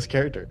personality of this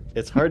character.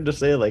 It's hard to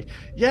say, like,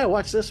 yeah,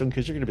 watch this one,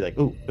 because you're going to be like,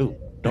 ooh,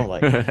 don't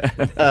like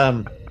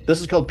it.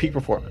 This is called peak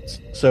performance.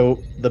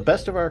 So the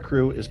best of our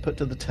crew is put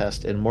to the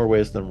test in more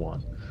ways than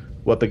one.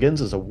 What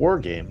begins as a war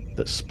game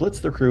that splits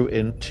the crew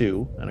in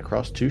two and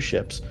across two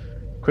ships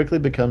quickly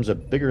becomes a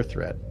bigger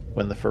threat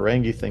when the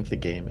Ferengi think the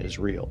game is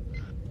real.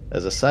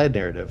 As a side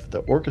narrative,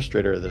 the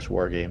orchestrator of this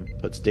war game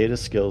puts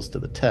Data's skills to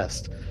the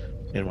test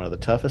in one of the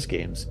toughest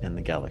games in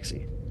the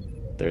galaxy.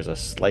 There's a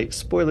slight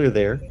spoiler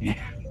there.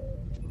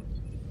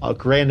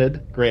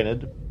 Granted,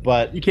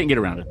 but you can't get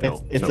around it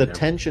though. It's the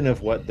tension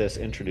of what this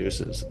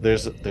introduces.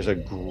 There's a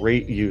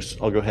great use.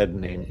 I'll go ahead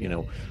and name,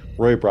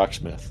 Roy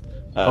Brocksmith.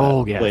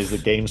 Plays the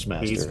games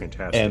master. He's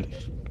fantastic.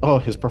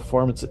 And his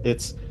performance,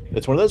 it's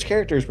one of those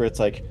characters where it's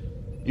like,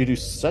 you do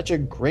such a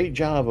great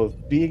job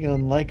of being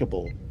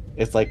unlikable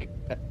It's like,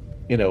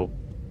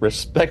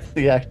 respect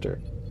the actor,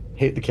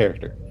 hate the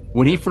character.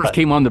 When he first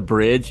came on the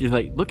bridge, he's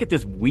like, look at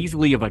this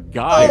Weasley of a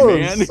guy,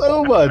 man.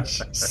 So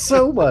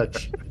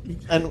much.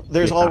 And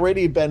there's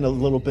already been a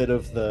little bit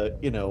of the,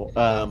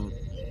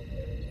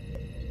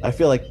 I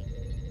feel like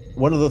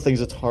one of the things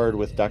that's hard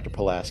with Dr.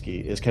 Pulaski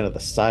is kind of the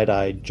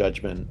side-eyed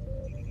judgment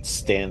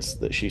stance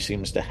that she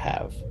seems to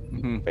have,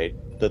 right?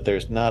 That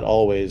there's not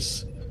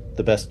always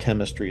the best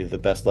chemistry, the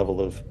best level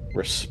of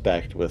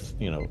respect with,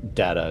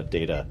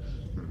 data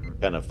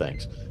kind of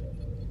things.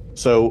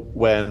 So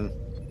when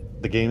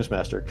the Games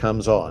Master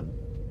comes on,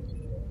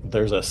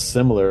 there's a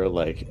similar,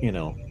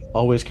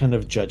 always kind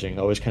of judging,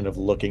 always kind of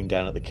looking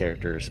down at the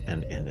characters,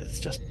 and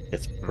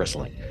it's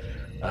bristling.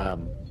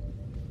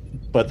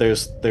 But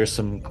there's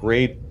some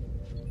great,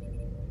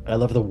 I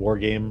love the war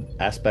game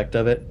aspect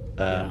of it,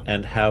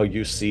 and how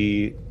you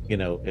see,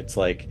 it's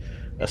like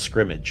a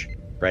scrimmage,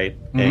 right?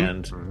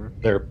 And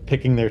they're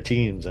picking their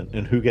teams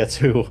and who gets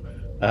who.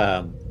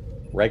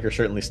 Riker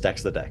certainly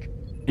stacks the deck.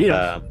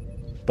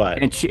 But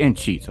and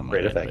cheats on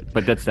great effect.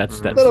 But that's a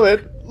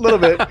little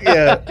bit,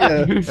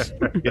 yeah.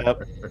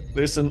 Yep.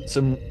 There's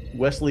some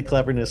Wesley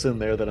cleverness in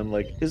there that I'm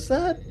like, is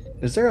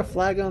there a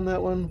flag on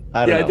that one?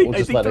 I don't know. We'll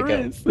just let it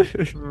go.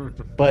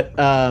 But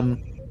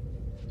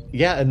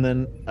and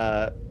then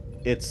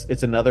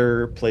it's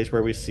another place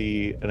where we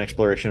see an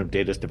exploration of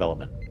Data's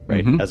development,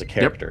 right? As a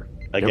character.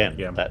 Yep. Again,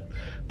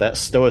 that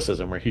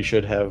stoicism where he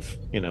should have,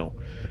 an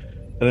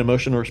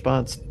emotional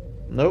response.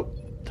 Nope,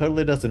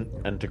 totally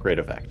doesn't, and to great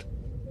effect.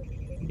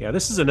 Yeah,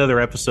 this is another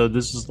episode.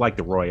 This is like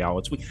the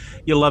Royale.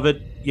 You love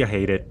it, you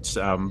hate it,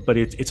 but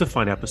it's a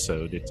fun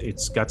episode.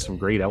 It's got some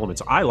great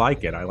elements. I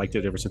like it. I liked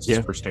it ever since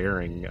its first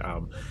airing.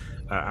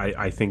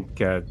 I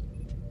think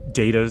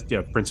Data,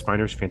 Brent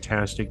Spiner's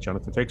fantastic.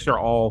 Jonathan Frakes are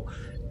all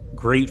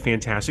great,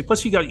 fantastic.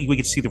 Plus, we get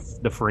to see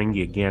the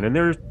Ferengi again, and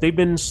they've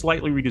been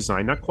slightly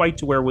redesigned, not quite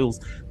to where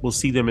we'll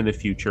see them in the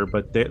future,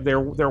 but they're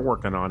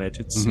working on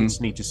it.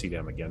 It's neat to see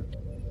them again.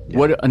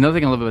 Yeah. Another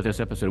thing I love about this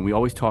episode,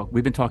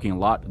 we've been talking a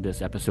lot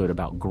this episode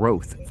about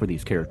growth for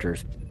these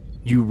characters.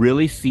 You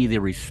really see the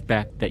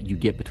respect that you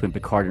get between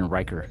Picard and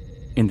Riker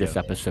in this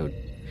episode.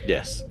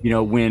 Yes.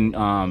 When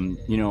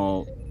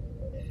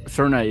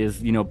Cerna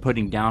is,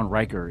 putting down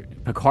Riker,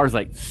 Picard's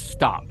like,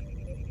 stop.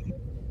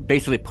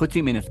 Basically puts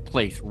him in his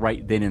place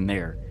right then and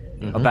there.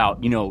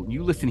 About,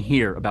 you listen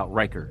here about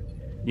Riker.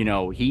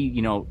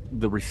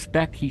 The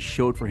respect he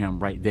showed for him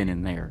right then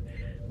and there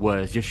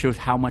just shows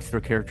how much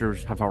their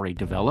characters have already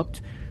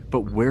developed,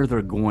 but where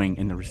they're going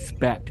and the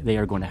respect they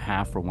are going to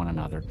have for one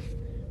another.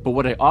 But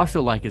what I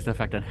also like is the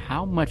fact that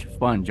how much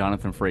fun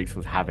Jonathan Frakes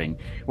was having,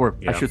 or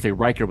I should say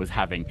Riker was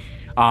having,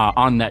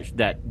 on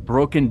that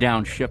broken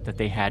down ship that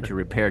they had to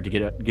repair to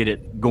get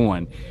it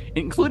going,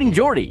 including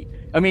Geordi.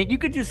 I mean, you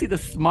could just see the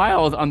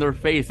smiles on their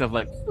face of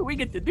like, we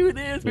get to do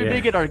this, we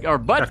may get our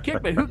butts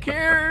kicked, but who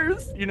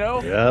cares?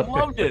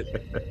 Loved it.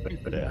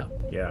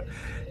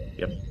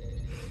 Yep.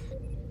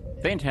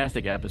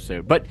 Fantastic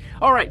episode. But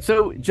all right,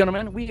 so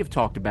gentlemen, we have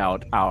talked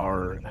about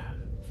our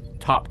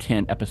top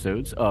 10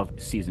 episodes of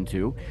season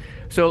 2.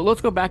 So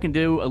let's go back and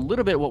do a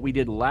little bit what we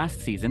did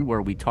last season,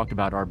 where we talked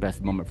about our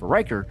best moment for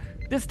Riker.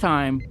 This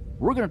time,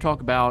 we're going to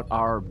talk about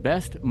our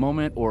best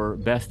moment or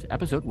best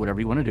episode, whatever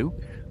you want to do,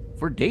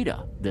 for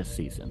Data this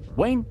season.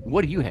 Wayne,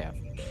 what do you have?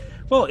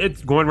 Well,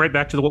 it's going right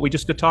back to what we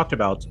just talked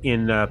about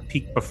in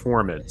peak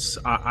performance.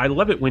 I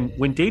love it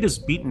when Data's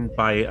beaten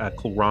by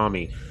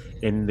Kulrami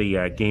in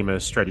the game of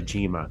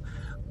Stratagema.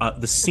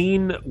 The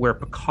scene where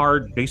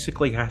Picard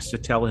basically has to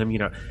tell him,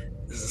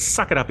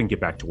 suck it up and get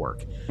back to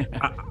work.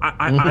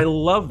 I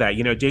love that.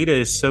 Data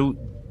is so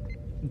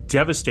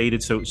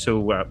devastated.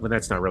 Well,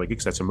 that's not really good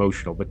because that's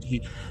emotional, but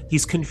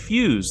he's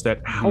confused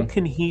that how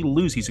can he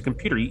lose? He's a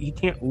computer. He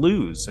can't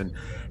lose. And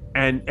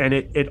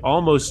it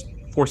almost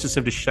forces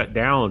him to shut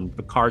down.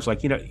 Picard's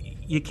like,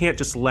 you can't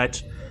just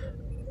let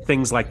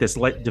things like this,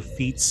 let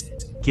defeats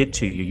get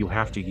to you. You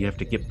have to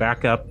get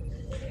back up.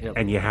 Yep.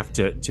 And you have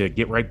to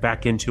get right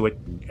back into it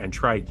and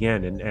try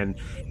again. And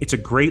it's a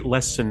great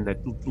lesson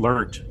that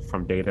learned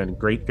from Data, and a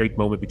great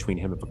moment between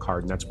him and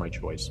Picard, and that's my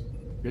choice.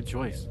 Good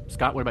choice.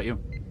 Scott, what about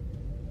you?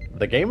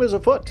 The game is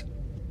afoot.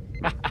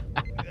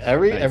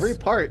 Every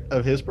part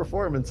of his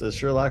performance as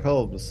Sherlock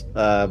Holmes,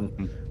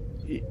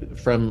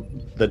 from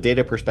the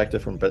Data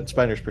perspective, from Brent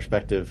Spiner's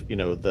perspective,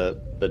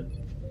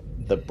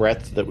 the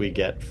breadth that we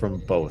get from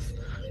both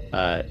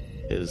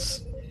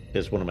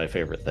is one of my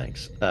favorite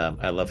things.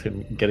 I love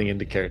him getting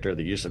into character,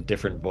 the use of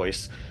different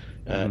voice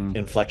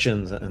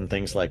inflections and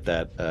things like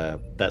that.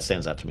 That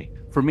stands out to me.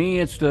 For me,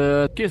 it's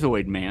the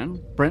Schizoid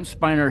Man. Brent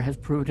Spiner has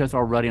proved to us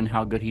already on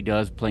how good he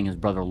does playing his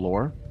brother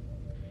Lore.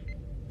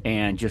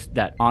 And just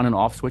that on and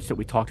off switch that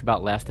we talked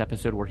about last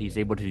episode, where he's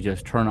able to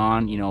just turn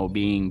on,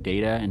 being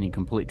Data, and then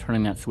completely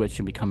turning that switch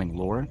and becoming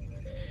Lore.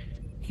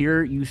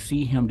 Here you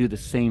see him do the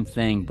same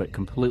thing, but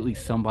completely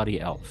somebody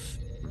else.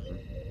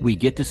 We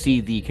get to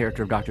see the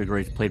character of Dr.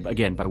 Grace played,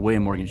 again, by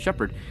William Morgan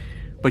Shepard,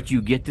 but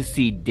you get to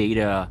see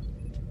Data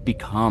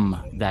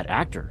become that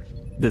actor.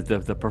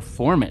 The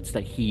performance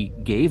that he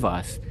gave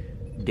us,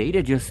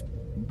 Data just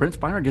Brent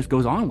Spiner just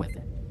goes on with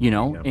it,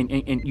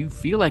 and you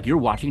feel like you're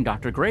watching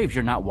Dr. Graves.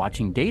 You're not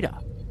watching Data.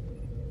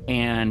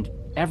 And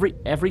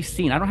every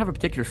scene, I don't have a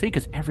particular scene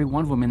because every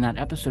one of them in that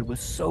episode was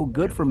so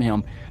good from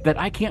him that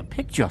I can't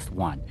pick just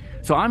one.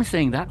 So I'm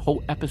saying that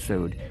whole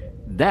episode,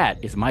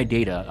 that is my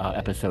Data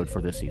episode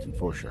for this season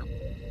for sure.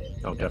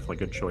 Oh, definitely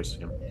good choice.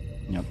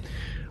 Yep.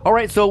 All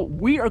right, so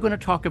we are going to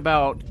talk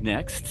about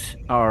next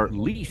our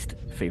least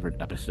favorite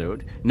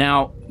episode.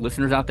 Now,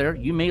 listeners out there,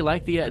 you may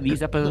like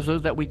these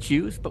episodes that we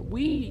choose, but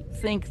we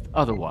think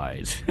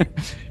otherwise.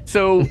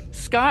 So,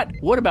 Scott,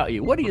 what about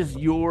you? What is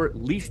your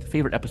least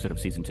favorite episode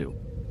of season 2?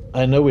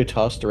 I know we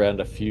tossed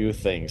around a few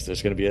things.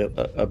 There's going to be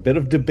a bit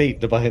of debate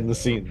behind the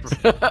scenes.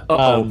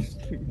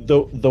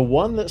 The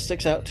one that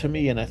sticks out to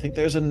me, and I think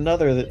there's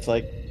another that's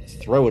like,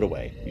 throw it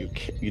away.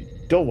 You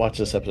don't watch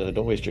this episode.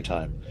 Don't waste your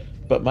time.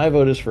 But my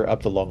vote is for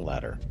Up the Long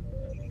Ladder.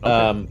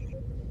 Okay.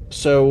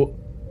 So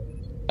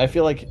I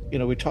feel like,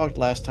 we talked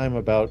last time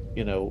about,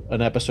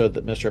 an episode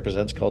that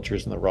misrepresents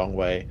cultures in the wrong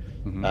way.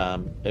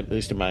 Mm-hmm. At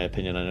least in my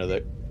opinion. I know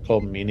that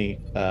Cole Meany,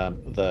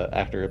 the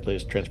actor who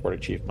plays Transporter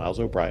Chief Miles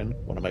O'Brien,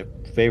 one of my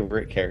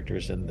favorite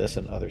characters in this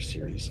and other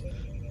series,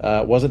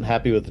 wasn't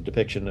happy with the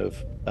depiction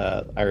of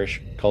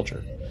Irish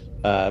culture.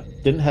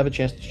 Didn't have a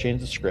chance to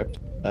change the script.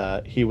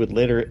 He would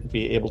later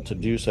be able to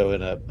do so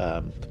in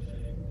a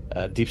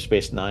Deep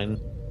Space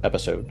Nine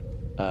episode,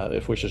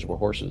 If Wishes Were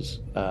Horses,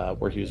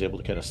 where he was able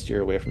to kind of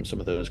steer away from some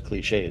of those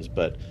cliches.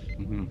 But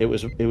it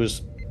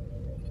was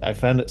I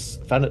found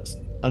it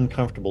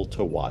uncomfortable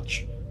to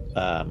watch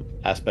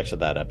aspects of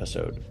that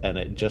episode, and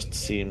it just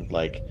seemed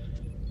like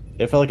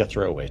it felt like a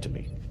throwaway to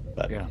me.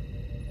 But yeah,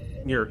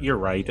 you're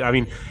right. I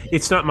mean,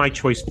 it's not my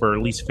choice for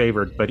least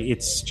favorite, but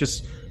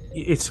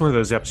it's one of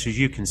those episodes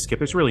you can skip.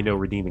 There's really no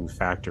redeeming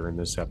factor in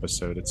this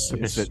episode.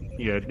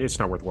 It's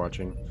not worth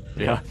watching.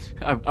 Yeah,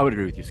 I would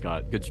agree with you,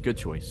 Scott. Good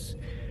choice.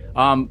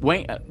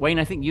 Wayne,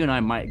 I think you and I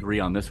might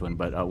agree on this one,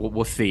 but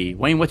we'll see.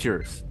 Wayne, what's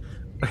yours?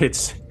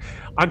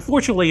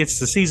 Unfortunately, it's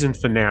the season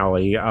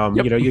finale. Yep.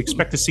 You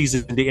expect the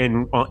season to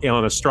end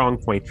on a strong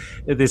point.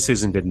 This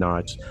season did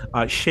not.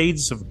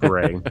 Shades of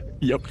Grey.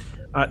 Yep.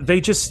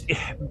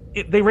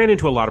 They ran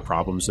into a lot of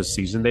problems this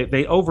season.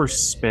 They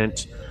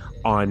overspent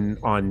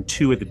on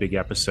two of the big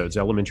episodes,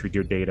 Elementary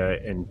Dear Data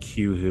and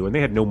Q-Who, and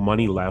they had no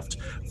money left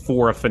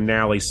for a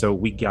finale, so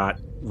we got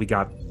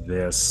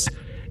this.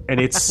 And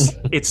it's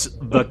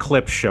the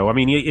clip show. I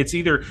mean, it's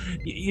either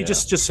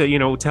just say,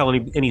 tell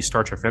any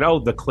Star Trek fan,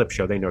 the clip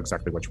show. They know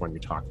exactly which one you're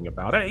talking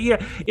about.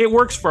 It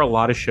works for a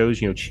lot of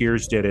shows.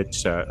 Cheers did it,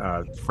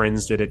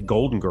 Friends did it,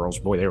 Golden Girls.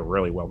 Boy, they were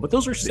really well. But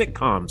those are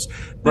sitcoms.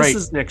 This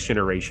is Next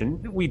Generation.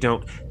 We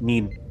don't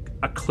need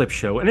a clip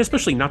show, and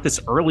especially not this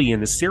early in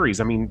the series.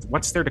 I mean,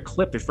 what's there to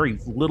clip? There's very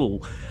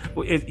little.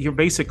 You're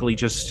basically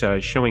just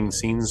showing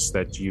scenes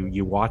that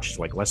you watched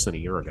like less than a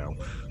year ago.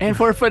 And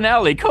for a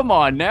finale, come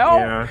on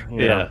now.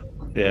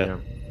 Yeah.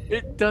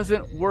 It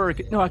doesn't work.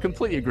 No, I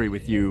completely agree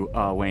with you,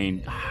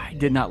 Wayne. I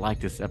did not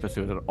like this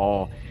episode at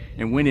all.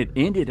 And when it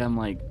ended, I'm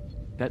like,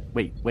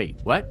 wait,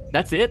 what?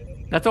 That's it?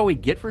 That's all we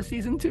get for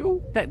season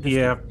 2? I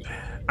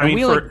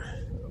mean,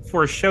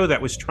 for a show that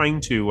was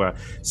trying to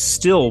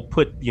still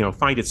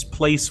find its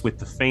place with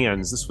the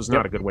fans, this was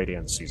not a good way to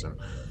end the season.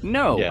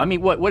 No, I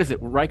mean, what is it?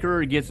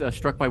 Riker gets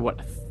struck by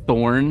what?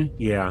 Thorn.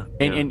 Yeah.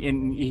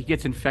 And he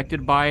gets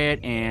infected by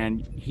it,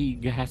 and he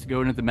has to go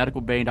into the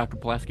medical bay, and Dr.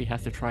 Pulaski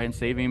has to try and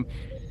save him.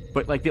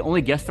 But like the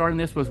only guest star in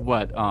this was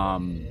what?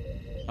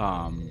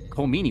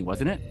 Cole Meany,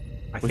 wasn't it?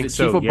 I think Chief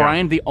so.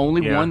 O'Brien the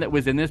only one that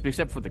was in this,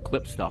 except for the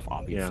clip stuff,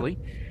 obviously.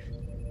 Yeah.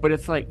 But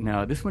it's like,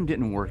 no, this one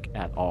didn't work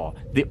at all.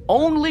 The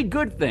only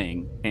good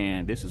thing,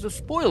 and this is a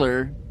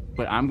spoiler,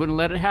 but I'm going to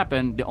let it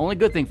happen. The only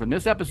good thing from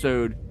this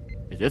episode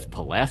is it's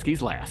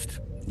Pulaski's last.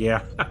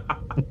 Yeah.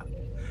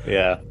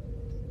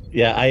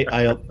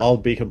 I'll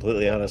be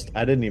completely honest.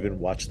 I didn't even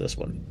watch this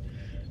one.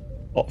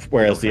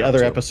 Whereas the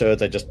other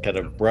episodes, I just kind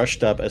of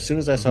brushed up. As soon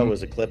as I saw it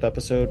was a clip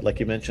episode, like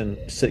you mentioned,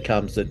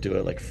 sitcoms that do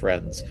it, like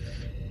Friends.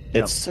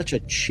 It's such a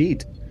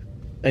cheat.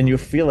 And you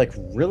feel like,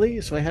 really?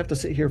 So I have to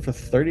sit here for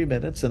 30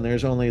 minutes and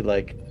there's only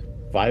like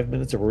 5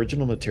 minutes of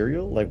original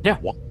material? Like,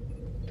 what?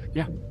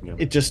 Yeah.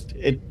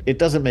 It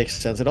doesn't make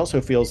sense. It also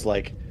feels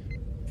like,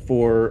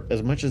 for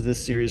as much as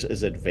this series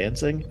is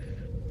advancing,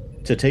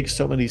 to take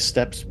so many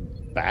steps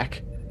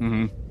back,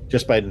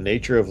 just by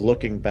nature of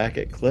looking back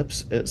at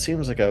clips, it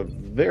seems like a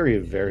very,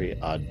 very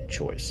odd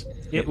choice.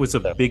 It was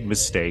a big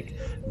mistake.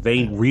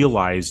 They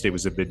realized it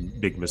was a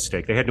big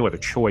mistake. They had no other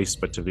choice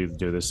but to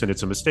do this, and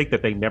it's a mistake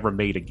that they never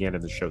made again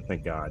in the show,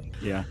 thank God.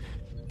 Yeah.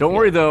 Don't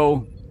worry,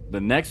 though.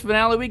 The next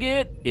finale we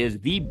get is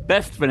the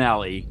best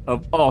finale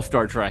of all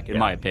Star Trek, in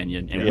my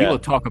opinion, and we will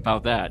talk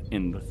about that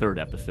in the 3rd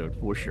episode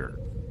for sure.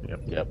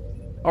 Yep.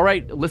 All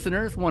right,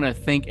 listeners, want to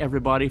thank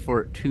everybody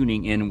for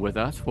tuning in with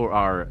us for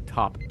our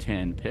top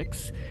 10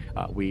 picks.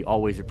 We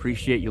always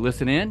appreciate you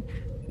listening.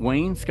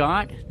 Wayne,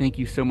 Scott, thank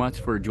you so much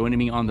for joining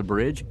me on the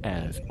bridge,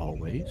 as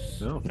always.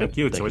 No, thank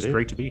you. It's always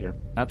great to be here.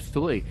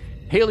 Absolutely.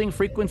 Hailing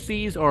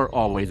frequencies are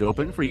always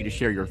open for you to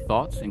share your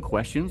thoughts and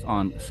questions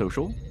on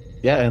social.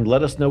 Yeah, and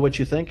let us know what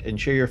you think and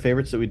share your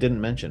favorites that we didn't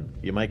mention.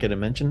 You might get a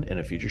mention in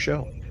a future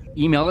show.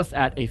 Email us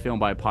at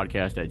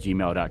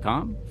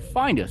afilmbypodcast@gmail.com.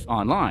 Find us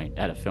online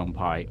at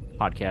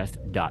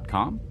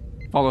afilmbypodcast.com.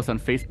 Follow us on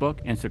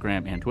Facebook,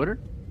 Instagram, and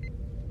Twitter.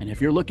 And if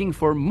you're looking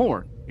for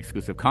more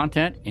exclusive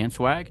content and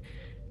swag,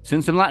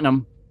 send some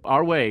Latinum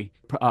our way,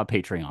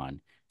 Patreon.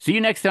 See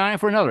you next time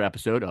for another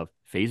episode of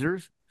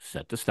Phasers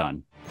Set to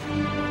Stun.